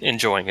it isn't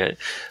enjoying it?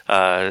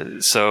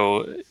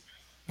 So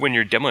when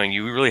you're demoing,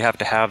 you really have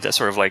to have that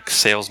sort of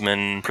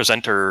salesman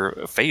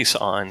presenter face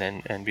on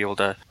and be able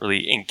to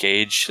really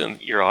engage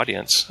your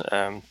audience.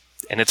 And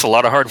it's a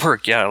lot of hard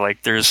work. Yeah,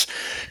 there's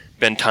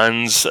been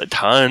tons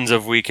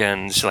of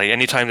weekends.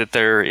 Anytime that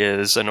there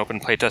is an open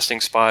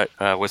playtesting spot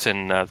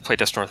within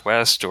Playtest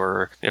Northwest,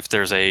 or if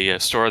there's a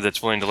store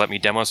that's willing to let me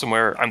demo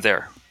somewhere, I'm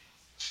there.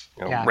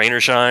 Rain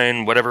or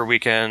shine, whatever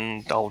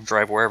weekend, I'll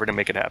drive wherever to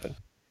make it happen.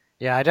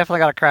 Yeah, I definitely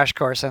got a crash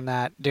course in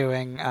that,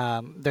 doing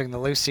the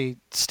Lucy,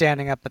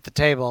 standing up at the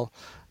table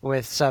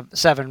with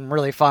 7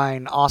 really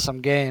fine, awesome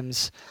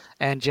games,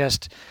 and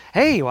just,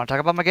 hey, you want to talk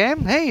about my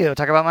game? Hey, you want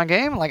to talk about my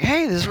game?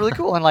 Hey, this is really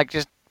cool. And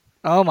just,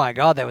 oh my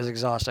God, that was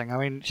exhausting. I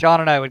mean,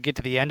 Sean and I would get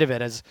to the end of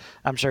it, as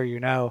I'm sure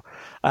you know,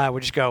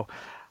 would just go,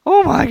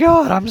 oh my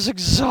God, I'm just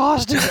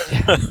exhausted.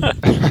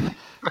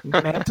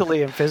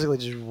 Mentally and physically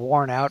just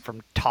worn out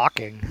from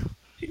talking.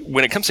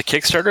 When it comes to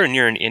Kickstarter and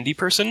you're an indie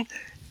person,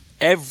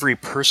 every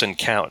person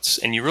counts,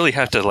 and you really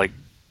have to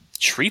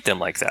treat them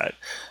like that.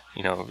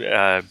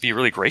 Be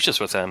really gracious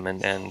with them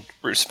and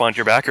respond to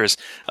your backers.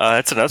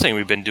 That's another thing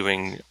we've been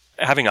doing,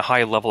 having a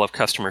high level of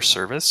customer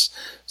service,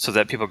 so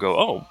that people go,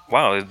 oh,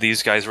 wow,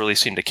 these guys really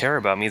seem to care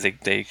about me.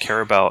 They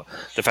care about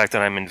the fact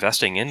that I'm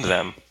investing into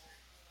them.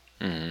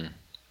 Mm.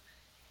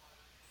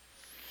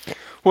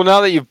 Well,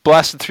 now that you've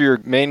blasted through your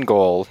main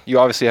goal, you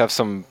obviously have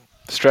some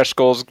stretch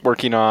goals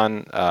working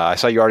on. I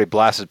saw you already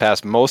blasted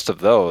past most of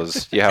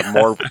those. Do you have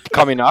more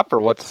coming up, or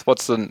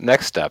what's the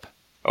next step?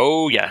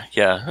 Oh, yeah.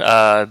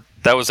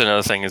 That was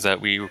another thing, is that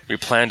we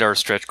planned our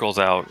stretch goals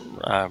out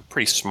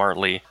pretty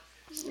smartly.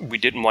 We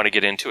didn't want to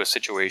get into a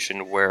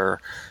situation where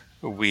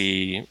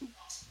we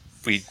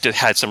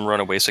had some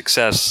runaway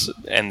success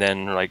and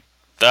then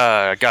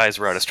guys,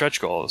 we're out of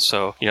stretch goals.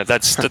 So,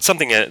 that's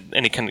something that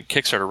any kind of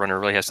Kickstarter runner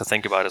really has to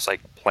think about, is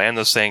like plan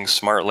those things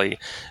smartly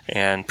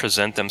and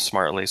present them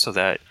smartly so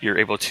that you're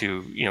able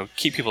to,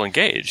 keep people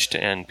engaged.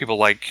 And people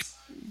like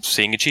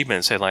seeing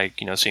achievements. They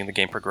like, seeing the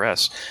game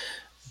progress.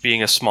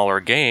 Being a smaller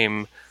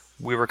game,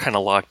 we were kind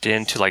of locked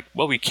into like,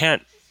 well, we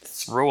can't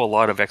throw a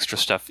lot of extra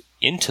stuff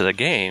into the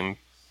game.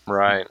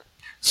 Right.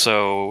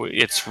 So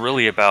it's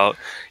really about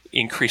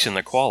increasing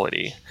the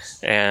quality.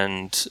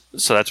 And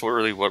so that's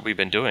what we've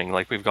been doing.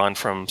 Like, we've gone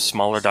from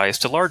smaller dice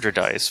to larger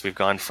dice. We've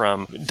gone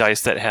from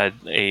dice that had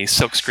a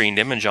silk screened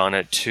image on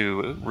it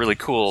to really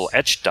cool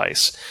etched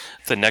dice.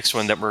 The next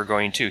one that we're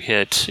going to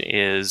hit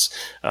is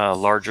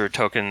larger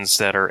tokens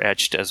that are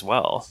etched as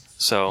well.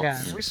 So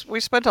yeah, we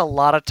spent a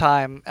lot of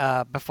time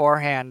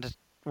beforehand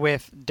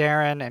with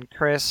Darren and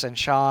Chris and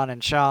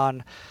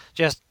Sean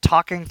just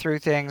talking through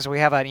things. We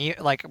have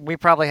we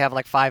probably have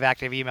like 5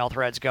 active email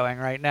threads going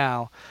right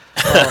now.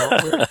 So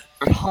we're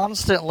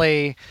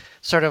constantly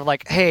sort of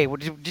like, hey,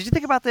 did you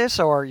think about this?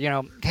 Or,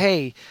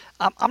 hey,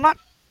 I'm not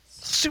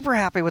super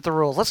happy with the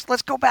rules.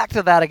 Let's go back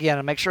to that again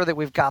and make sure that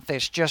we've got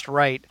this just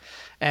right.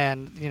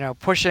 And,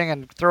 pushing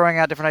and throwing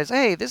out different ideas.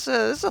 Hey, this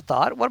is a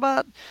thought. What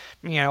about,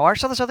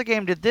 this other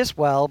game did this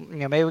well.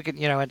 Maybe we could,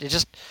 it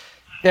just...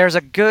 There's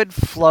a good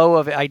flow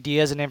of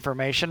ideas and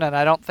information, and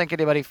I don't think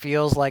anybody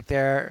feels like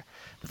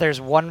there's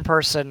one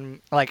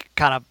person like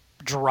kind of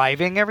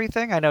driving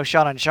everything. I know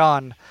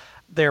Sean,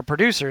 they're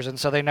producers, and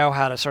so they know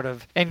how to sort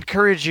of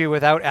encourage you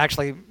without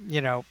actually,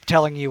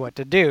 telling you what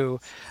to do,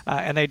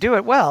 and they do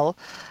it well.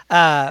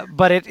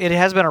 But it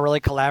has been a really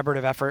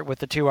collaborative effort with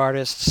the 2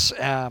 artists,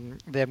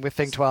 then with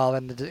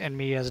Think12 and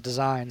me as a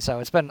design. So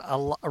it's been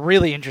a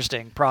really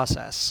interesting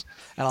process,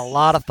 and a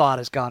lot of thought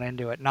has gone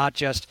into it. Not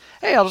just,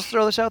 hey, I'll just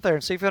throw this out there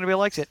and see if anybody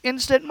likes it.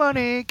 Instant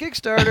money,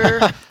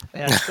 Kickstarter.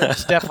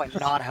 That's definitely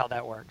not how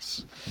that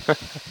works.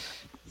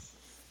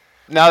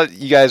 Now that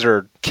you guys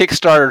are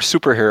Kickstarter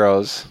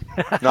superheroes,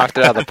 knocked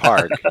it out of the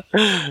park,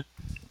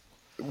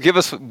 give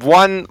us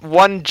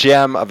one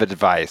gem of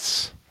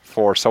advice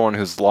for someone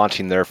who's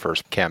launching their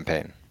first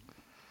campaign.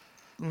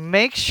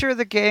 Make sure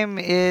the game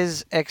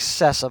is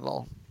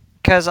accessible.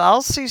 Because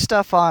I'll see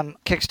stuff on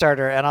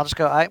Kickstarter and I'll just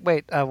go,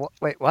 wait,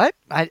 what?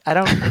 I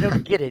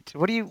don't get it.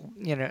 What do you,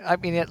 I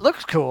mean, it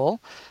looks cool,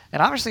 and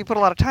obviously you put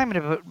a lot of time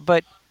into it,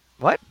 but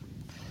what?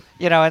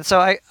 And so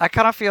I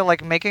kind of feel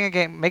like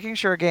making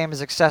sure a game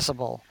is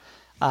accessible,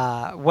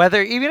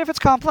 even if it's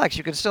complex,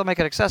 you can still make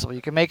it accessible.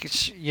 You can make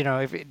it,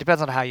 if it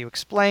depends on how you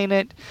explain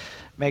it.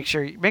 Make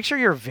sure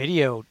your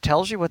video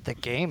tells you what the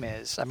game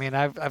is. I mean,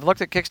 I've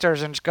looked at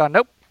Kickstarters and just gone,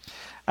 nope,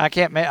 I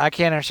can't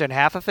understand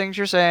half the things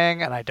you're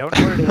saying, and I don't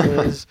know what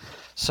it is.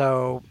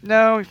 So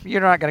no,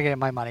 you're not going to get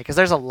my money, because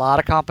there's a lot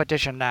of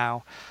competition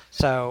now.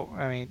 So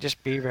I mean,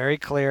 just be very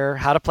clear.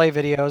 How to play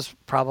videos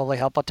probably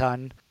help a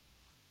ton.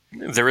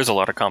 There is a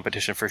lot of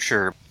competition for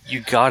sure. You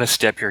got to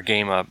step your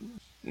game up.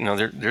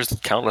 There's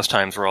countless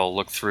times where I'll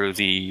look through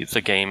the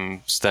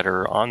games that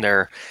are on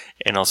there,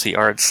 and I'll see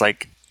arts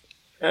like,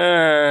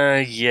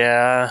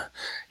 yeah,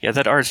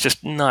 that art's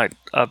just not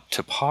up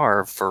to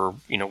par for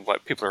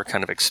what people are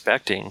kind of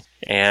expecting.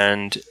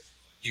 And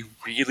you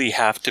really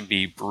have to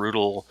be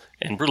brutal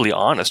and brutally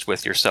honest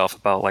with yourself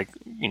about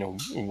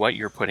what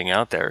you're putting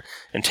out there,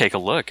 and take a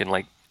look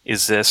and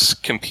is this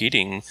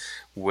competing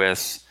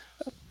with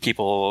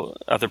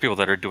other people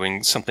that are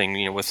doing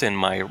something within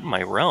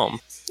my realm.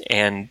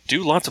 And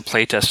do lots of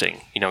playtesting.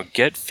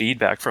 Get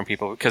feedback from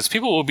people, because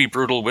people will be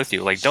brutal with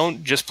you.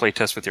 Don't just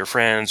playtest with your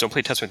friends, don't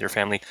playtest with your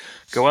family.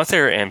 Go out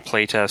there and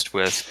playtest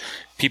with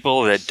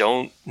people that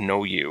don't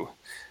know you,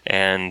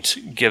 and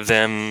give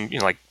them,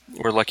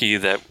 we're lucky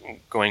that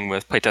going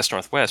with Playtest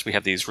Northwest, we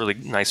have these really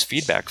nice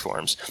feedback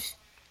forms.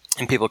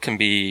 And people can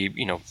be,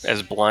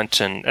 as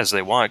blunt and as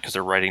they want, because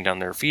they're writing down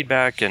their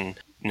feedback, and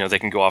they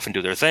can go off and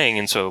do their thing.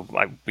 And so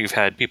we've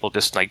had people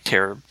just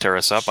tear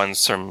us up on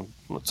some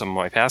of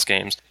my past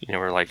games.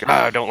 We're like,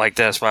 I don't like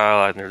this.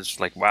 Wow. And there's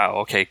wow,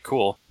 okay,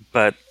 cool.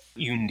 But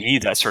you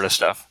need that sort of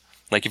stuff.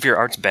 If your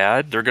art's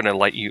bad, they're going to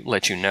let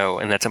you know.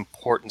 And that's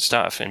important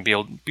stuff. And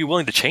be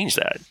willing to change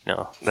that.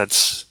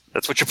 That's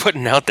what you're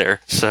putting out there.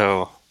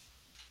 So.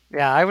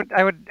 Yeah, I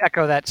would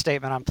echo that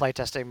statement on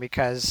playtesting,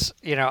 because,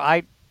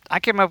 I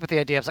came up with the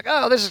idea. I was like,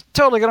 oh, this is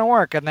totally going to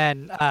work. And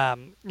then,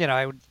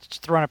 I would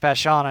just run it past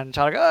Sean and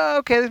try to go, oh,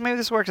 okay, maybe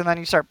this works. And then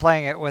you start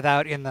playing it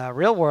without in the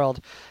real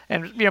world.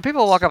 And,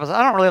 people walk up and say,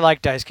 I don't really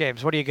like dice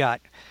games. What do you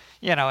got?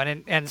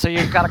 And so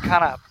you've got to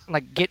kind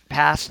of get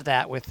past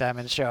that with them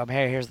and show them,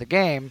 hey, here's the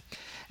game.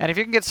 And if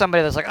you can get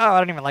somebody that's like, oh, I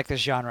don't even like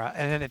this genre,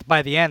 and then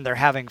by the end they're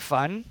having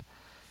fun,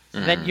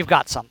 then you've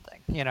got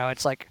something.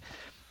 It's like...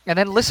 And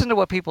then listen to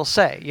what people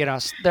say.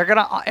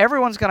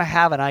 Everyone's gonna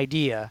have an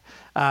idea,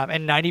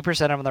 and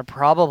 90% of them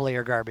probably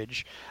are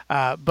garbage.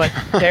 But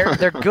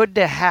they're good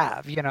to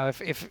have.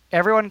 If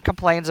everyone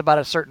complains about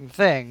a certain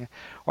thing,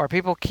 or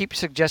people keep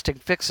suggesting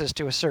fixes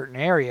to a certain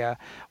area,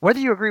 whether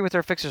you agree with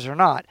their fixes or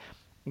not,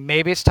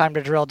 maybe it's time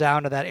to drill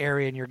down to that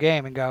area in your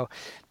game and go,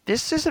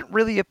 this isn't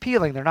really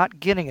appealing. They're not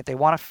getting it. They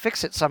want to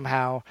fix it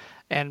somehow,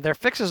 and their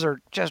fixes are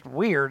just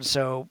weird.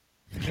 So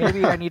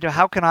maybe I need to.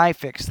 How can I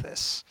fix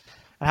this?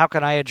 And how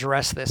can I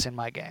address this in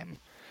my game?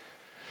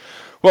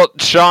 Well,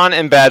 Sean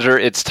and Badger,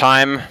 it's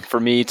time for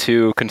me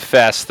to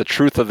confess the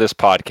truth of this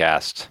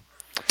podcast.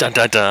 Dun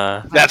dun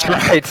dun. That's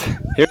right.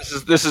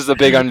 This is the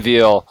big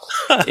unveil,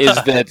 is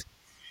that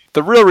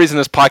the real reason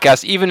this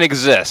podcast even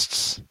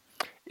exists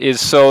is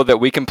so that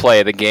we can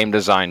play the Game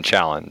Design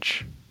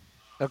Challenge.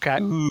 Okay.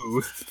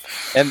 Ooh.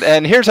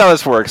 And here's how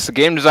this works. The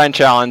Game Design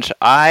Challenge,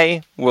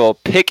 I will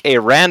pick a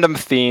random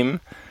theme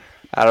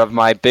out of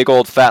my big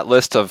old fat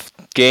list of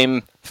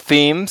game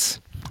themes.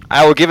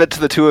 I will give it to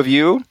the two of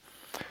you.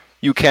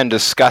 You can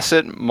discuss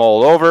it,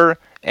 mull over,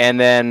 and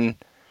then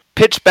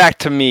pitch back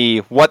to me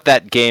what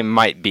that game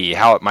might be,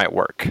 how it might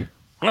work.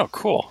 Oh,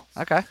 cool.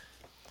 Okay.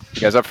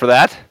 You guys up for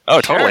that?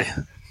 Oh, totally.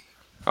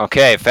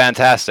 Okay,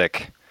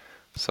 fantastic.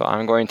 So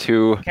I'm going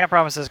to... Can't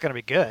promise it's going to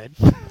be good.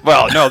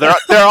 Well, no, they're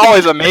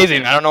always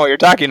amazing. I don't know what you're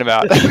talking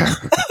about.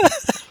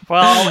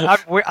 Well,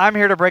 I'm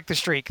here to break the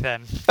streak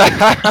then.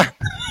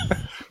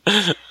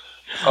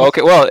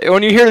 Okay, well,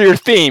 when you hear your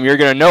theme, you're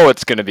going to know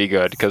it's going to be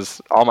good, because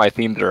all my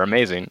themes are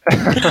amazing.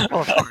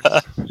 Well, of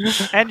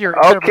course. And you're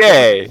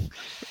Okay,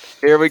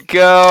 here we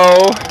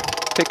go.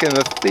 Picking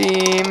the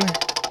theme.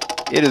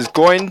 It is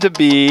going to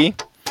be...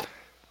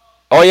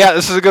 Oh, yeah,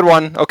 this is a good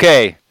one.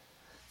 Okay.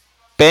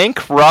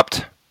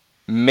 Bankrupt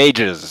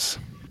mages.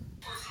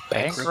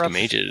 Bankrupt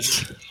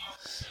mages.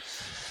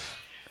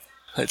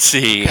 Let's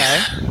see.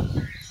 Okay.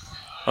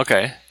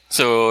 Okay.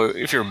 So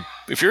if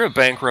you're a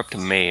bankrupt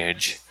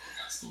mage,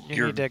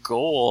 your need to-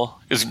 goal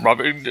is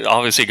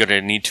obviously going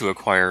to need to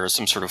acquire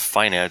some sort of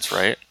finance,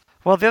 right?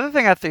 Well, the other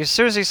thing as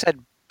soon as he said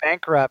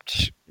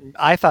bankrupt,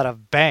 I thought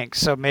of banks.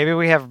 So maybe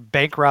we have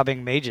bank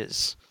robbing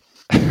mages.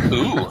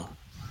 Ooh.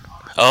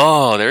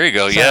 Oh, there you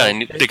go. So- Yeah,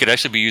 and they could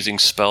actually be using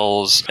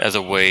spells as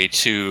a way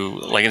to,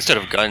 like, instead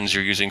of guns,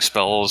 you're using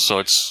spells, so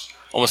it's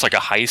almost like a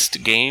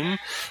heist game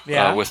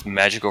Yeah. with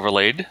magic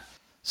overlaid.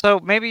 So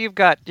maybe you've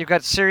got a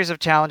series of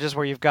challenges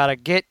where you've got to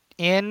get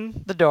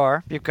in the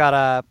door, you've got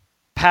to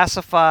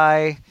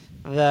pacify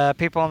the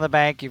people in the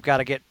bank, you've got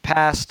to get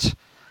past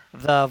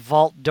the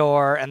vault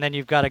door, and then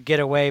you've got to get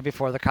away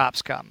before the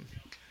cops come.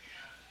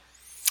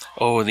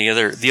 Oh, and the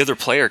other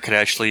player could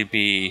actually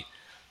be.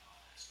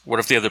 What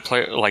if the other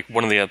player, like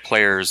one of the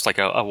players, like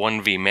a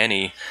 1v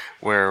many,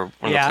 where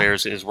one of the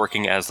players is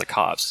working as the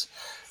cops,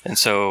 and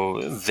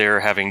so they're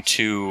having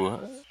to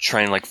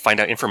try and like find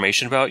out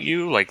information about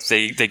you. Like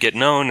they get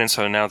known, and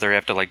so now they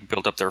have to like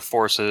build up their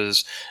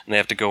forces, and they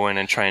have to go in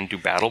and try and do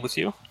battle with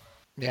you.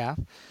 Yeah.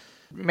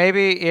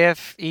 Maybe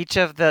if each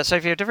of the... So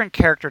if you have different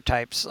character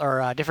types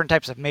or different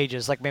types of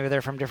mages, like maybe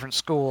they're from different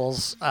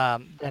schools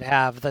that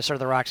have the sort of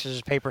the rock,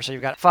 scissors, paper. So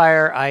you've got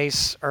fire,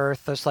 ice,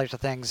 earth, those types of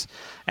things.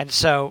 And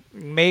so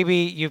maybe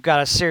you've got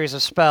a series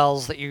of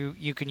spells that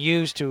you can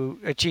use to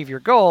achieve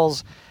your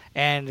goals.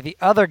 And the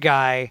other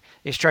guy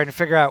is trying to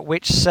figure out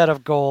which set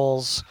of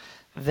goals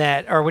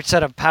or which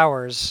set of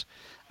powers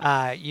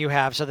you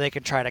have so they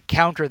can try to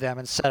counter them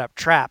and set up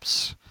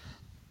traps.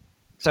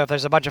 So if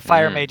there's a bunch of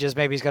fire mages,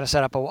 maybe he's going to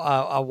set up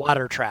a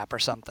water trap or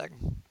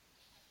something.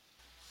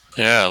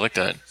 Yeah, I like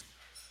that.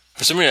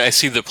 For some reason, I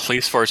see the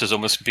police force as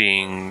almost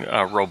being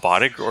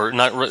robotic, or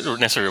not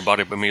necessarily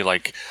robotic, but maybe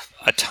like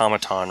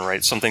automaton,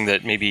 right? Something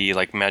that maybe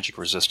like magic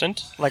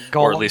resistant, Like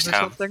golems or at least or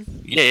have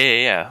something?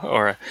 Yeah.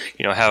 Or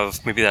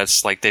have maybe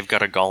that's like they've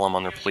got a golem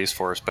on their police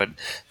force, but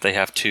they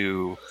have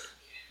to.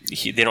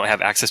 They don't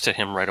have access to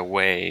him right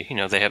away.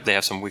 They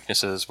have some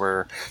weaknesses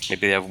where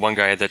maybe they have one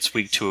guy that's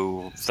weak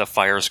to the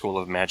fire school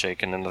of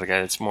magic, and another guy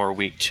that's more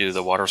weak to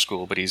the water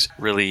school, but he's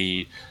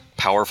really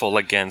powerful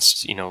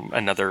against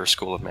another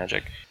school of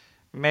magic.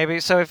 Maybe.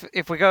 So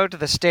if we go to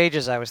the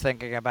stages I was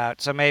thinking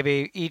about, so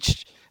maybe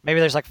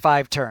there's like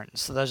 5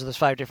 turns. So those are those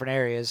 5 different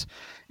areas,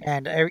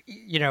 and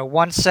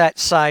one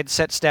side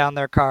sets down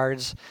their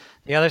cards,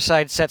 the other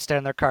side sets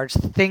down their cards,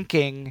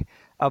 thinking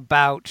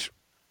about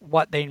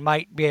what they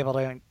might be able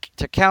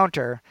to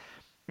counter,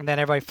 and then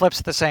everybody flips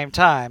at the same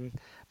time,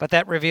 but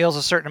that reveals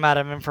a certain amount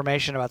of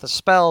information about the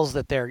spells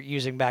that they're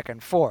using back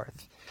and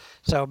forth.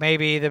 So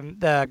maybe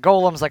the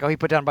golem's like, oh, he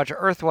put down a bunch of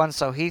earth ones,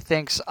 so he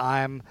thinks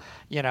I'm,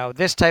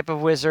 this type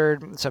of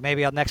wizard, so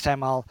maybe next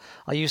time I'll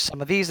use some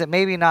of these that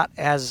maybe not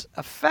as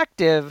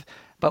effective,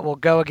 but will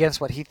go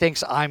against what he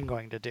thinks I'm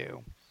going to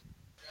do.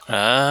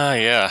 Ah,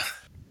 yeah.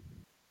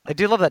 I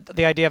do love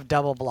the idea of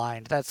double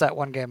blind. That's that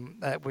one game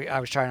that I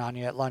was trying on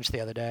you at lunch the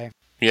other day.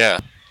 Yeah.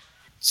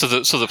 So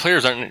the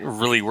players aren't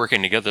really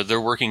working together. They're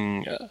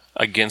working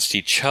against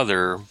each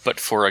other,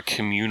 but for a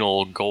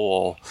communal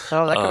goal.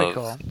 Oh, that could be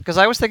cool. Because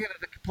I was thinking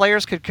that the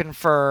players could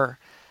confer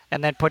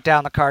and then put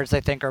down the cards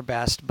they think are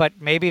best, but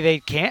maybe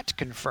they can't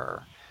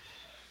confer.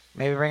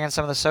 Maybe bring in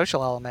some of the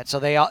social elements. So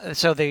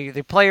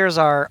the players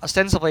are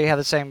ostensibly have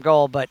the same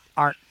goal, but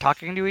aren't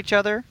talking to each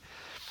other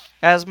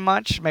as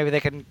much. Maybe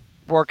they can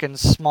work in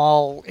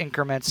small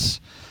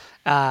increments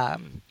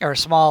or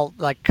small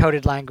like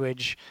coded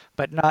language,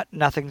 but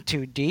nothing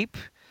too deep.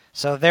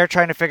 So they're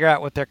trying to figure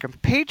out what their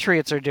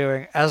compatriots are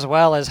doing, as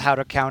well as how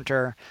to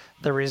counter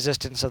the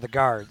resistance of the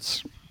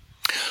guards.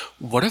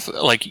 What if,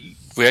 like,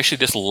 we actually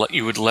just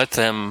you would let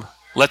them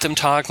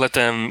talk, let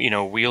them,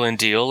 wheel and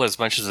deal as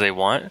much as they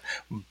want,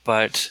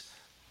 but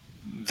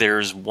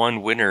there's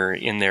one winner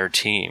in their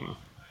team,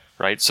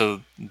 right?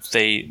 So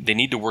they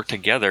need to work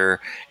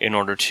together in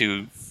order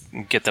to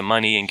get the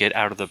money and get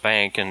out of the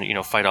bank and,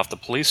 fight off the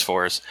police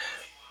force.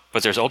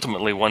 But there's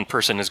ultimately one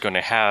person who's going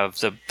to have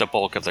the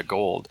bulk of the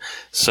gold.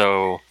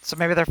 So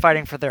maybe they're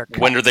fighting for their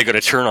cut. When are they going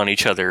to turn on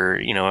each other,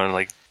 and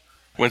like,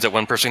 when's that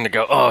one person to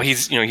go, oh,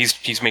 he's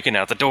making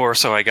out the door,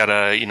 so I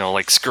gotta,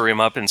 screw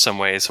him up in some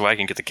way so I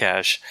can get the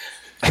cash.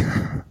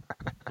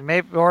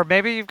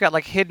 Maybe you've got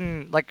like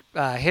hidden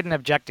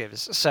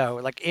objectives. So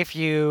like if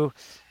you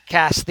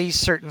cast these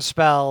certain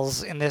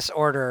spells in this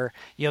order,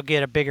 you'll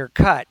get a bigger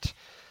cut,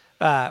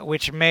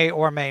 which may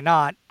or may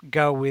not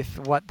go with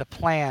what the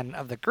plan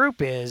of the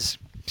group is.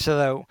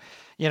 So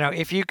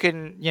if you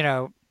can,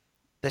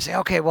 they say,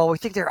 okay, well, we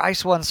think they're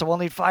ice ones, so we'll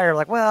need fire.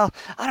 Like, well,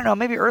 I don't know,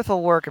 maybe earth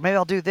will work, or maybe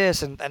I'll do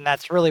this, and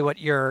that's really what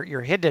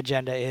your hidden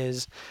agenda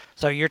is.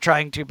 So you're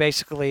trying to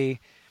basically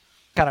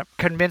kind of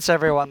convince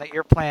everyone that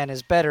your plan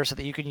is better so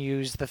that you can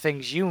use the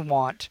things you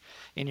want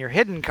in your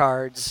hidden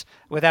cards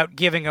without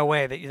giving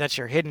away that that's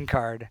your hidden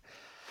card.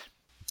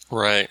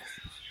 Right.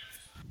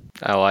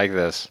 I like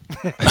this.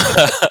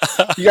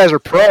 You guys are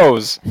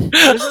pros.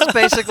 This is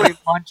basically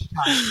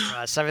lunchtime for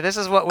us. I mean, this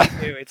is what we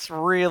do. It's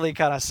really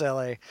kind of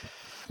silly.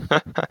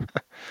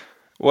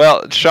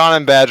 Well, Sean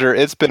and Badger,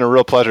 it's been a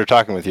real pleasure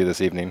talking with you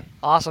this evening.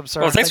 Awesome, sir.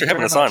 Well, thanks for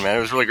having us on, much. man.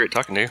 It was really great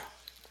talking to you.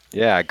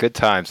 Yeah, good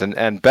times.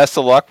 And best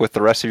of luck with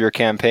the rest of your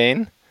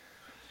campaign.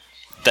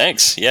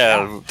 Thanks.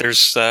 Yeah,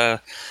 there's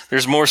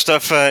more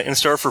stuff in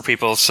store for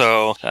people.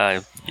 So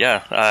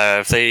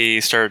if they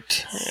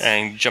start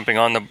jumping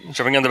on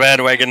the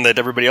bandwagon that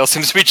everybody else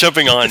seems to be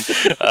jumping on,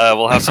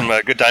 we'll have some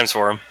good times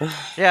for them.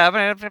 Yeah, I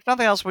mean, if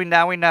nothing else, we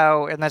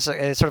know, and that's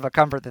it's sort of a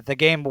comfort that the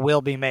game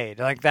will be made.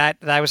 Like that,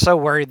 I was so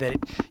worried that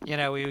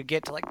we would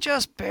get to like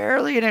just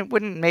barely, and it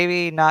wouldn't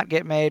maybe not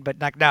get made.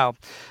 But like no,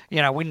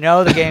 we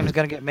know the game is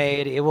going to get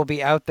made. It will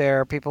be out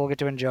there. People will get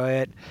to enjoy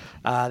it.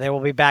 There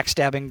will be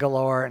backstabbing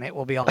galore, and it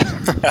will be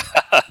awesome.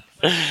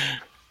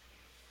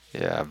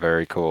 Yeah,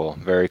 very cool.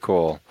 Very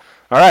cool.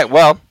 All right,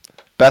 well,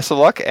 best of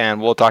luck,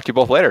 and we'll talk to you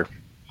both later.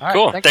 All right,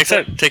 cool. Thanks.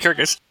 Take care,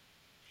 guys.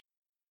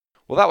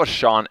 Well, that was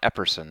Sean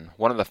Epperson,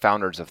 one of the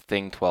founders of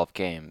Thing 12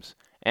 Games,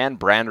 and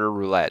Brander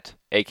Roulette,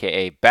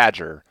 a.k.a.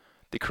 Badger,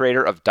 the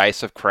creator of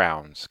Dice of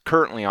Crowns,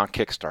 currently on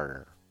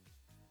Kickstarter.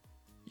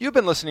 You've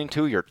been listening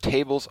to Your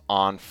Tables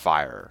on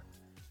Fire.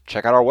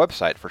 Check out our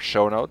website for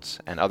show notes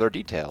and other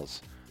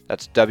details.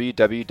 That's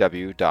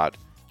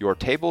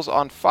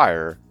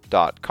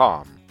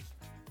www.yourtablesonfire.com.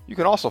 You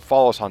can also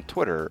follow us on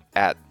Twitter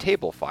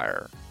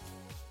 @TableFire.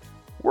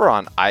 We're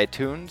on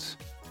iTunes,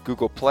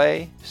 Google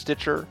Play,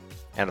 Stitcher,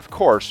 and of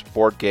course,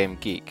 Board Game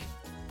Geek.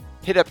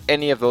 Hit up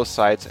any of those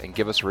sites and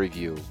give us a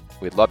review.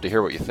 We'd love to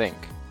hear what you think.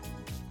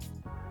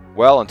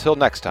 Well, until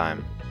next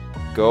time,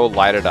 go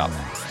light it up.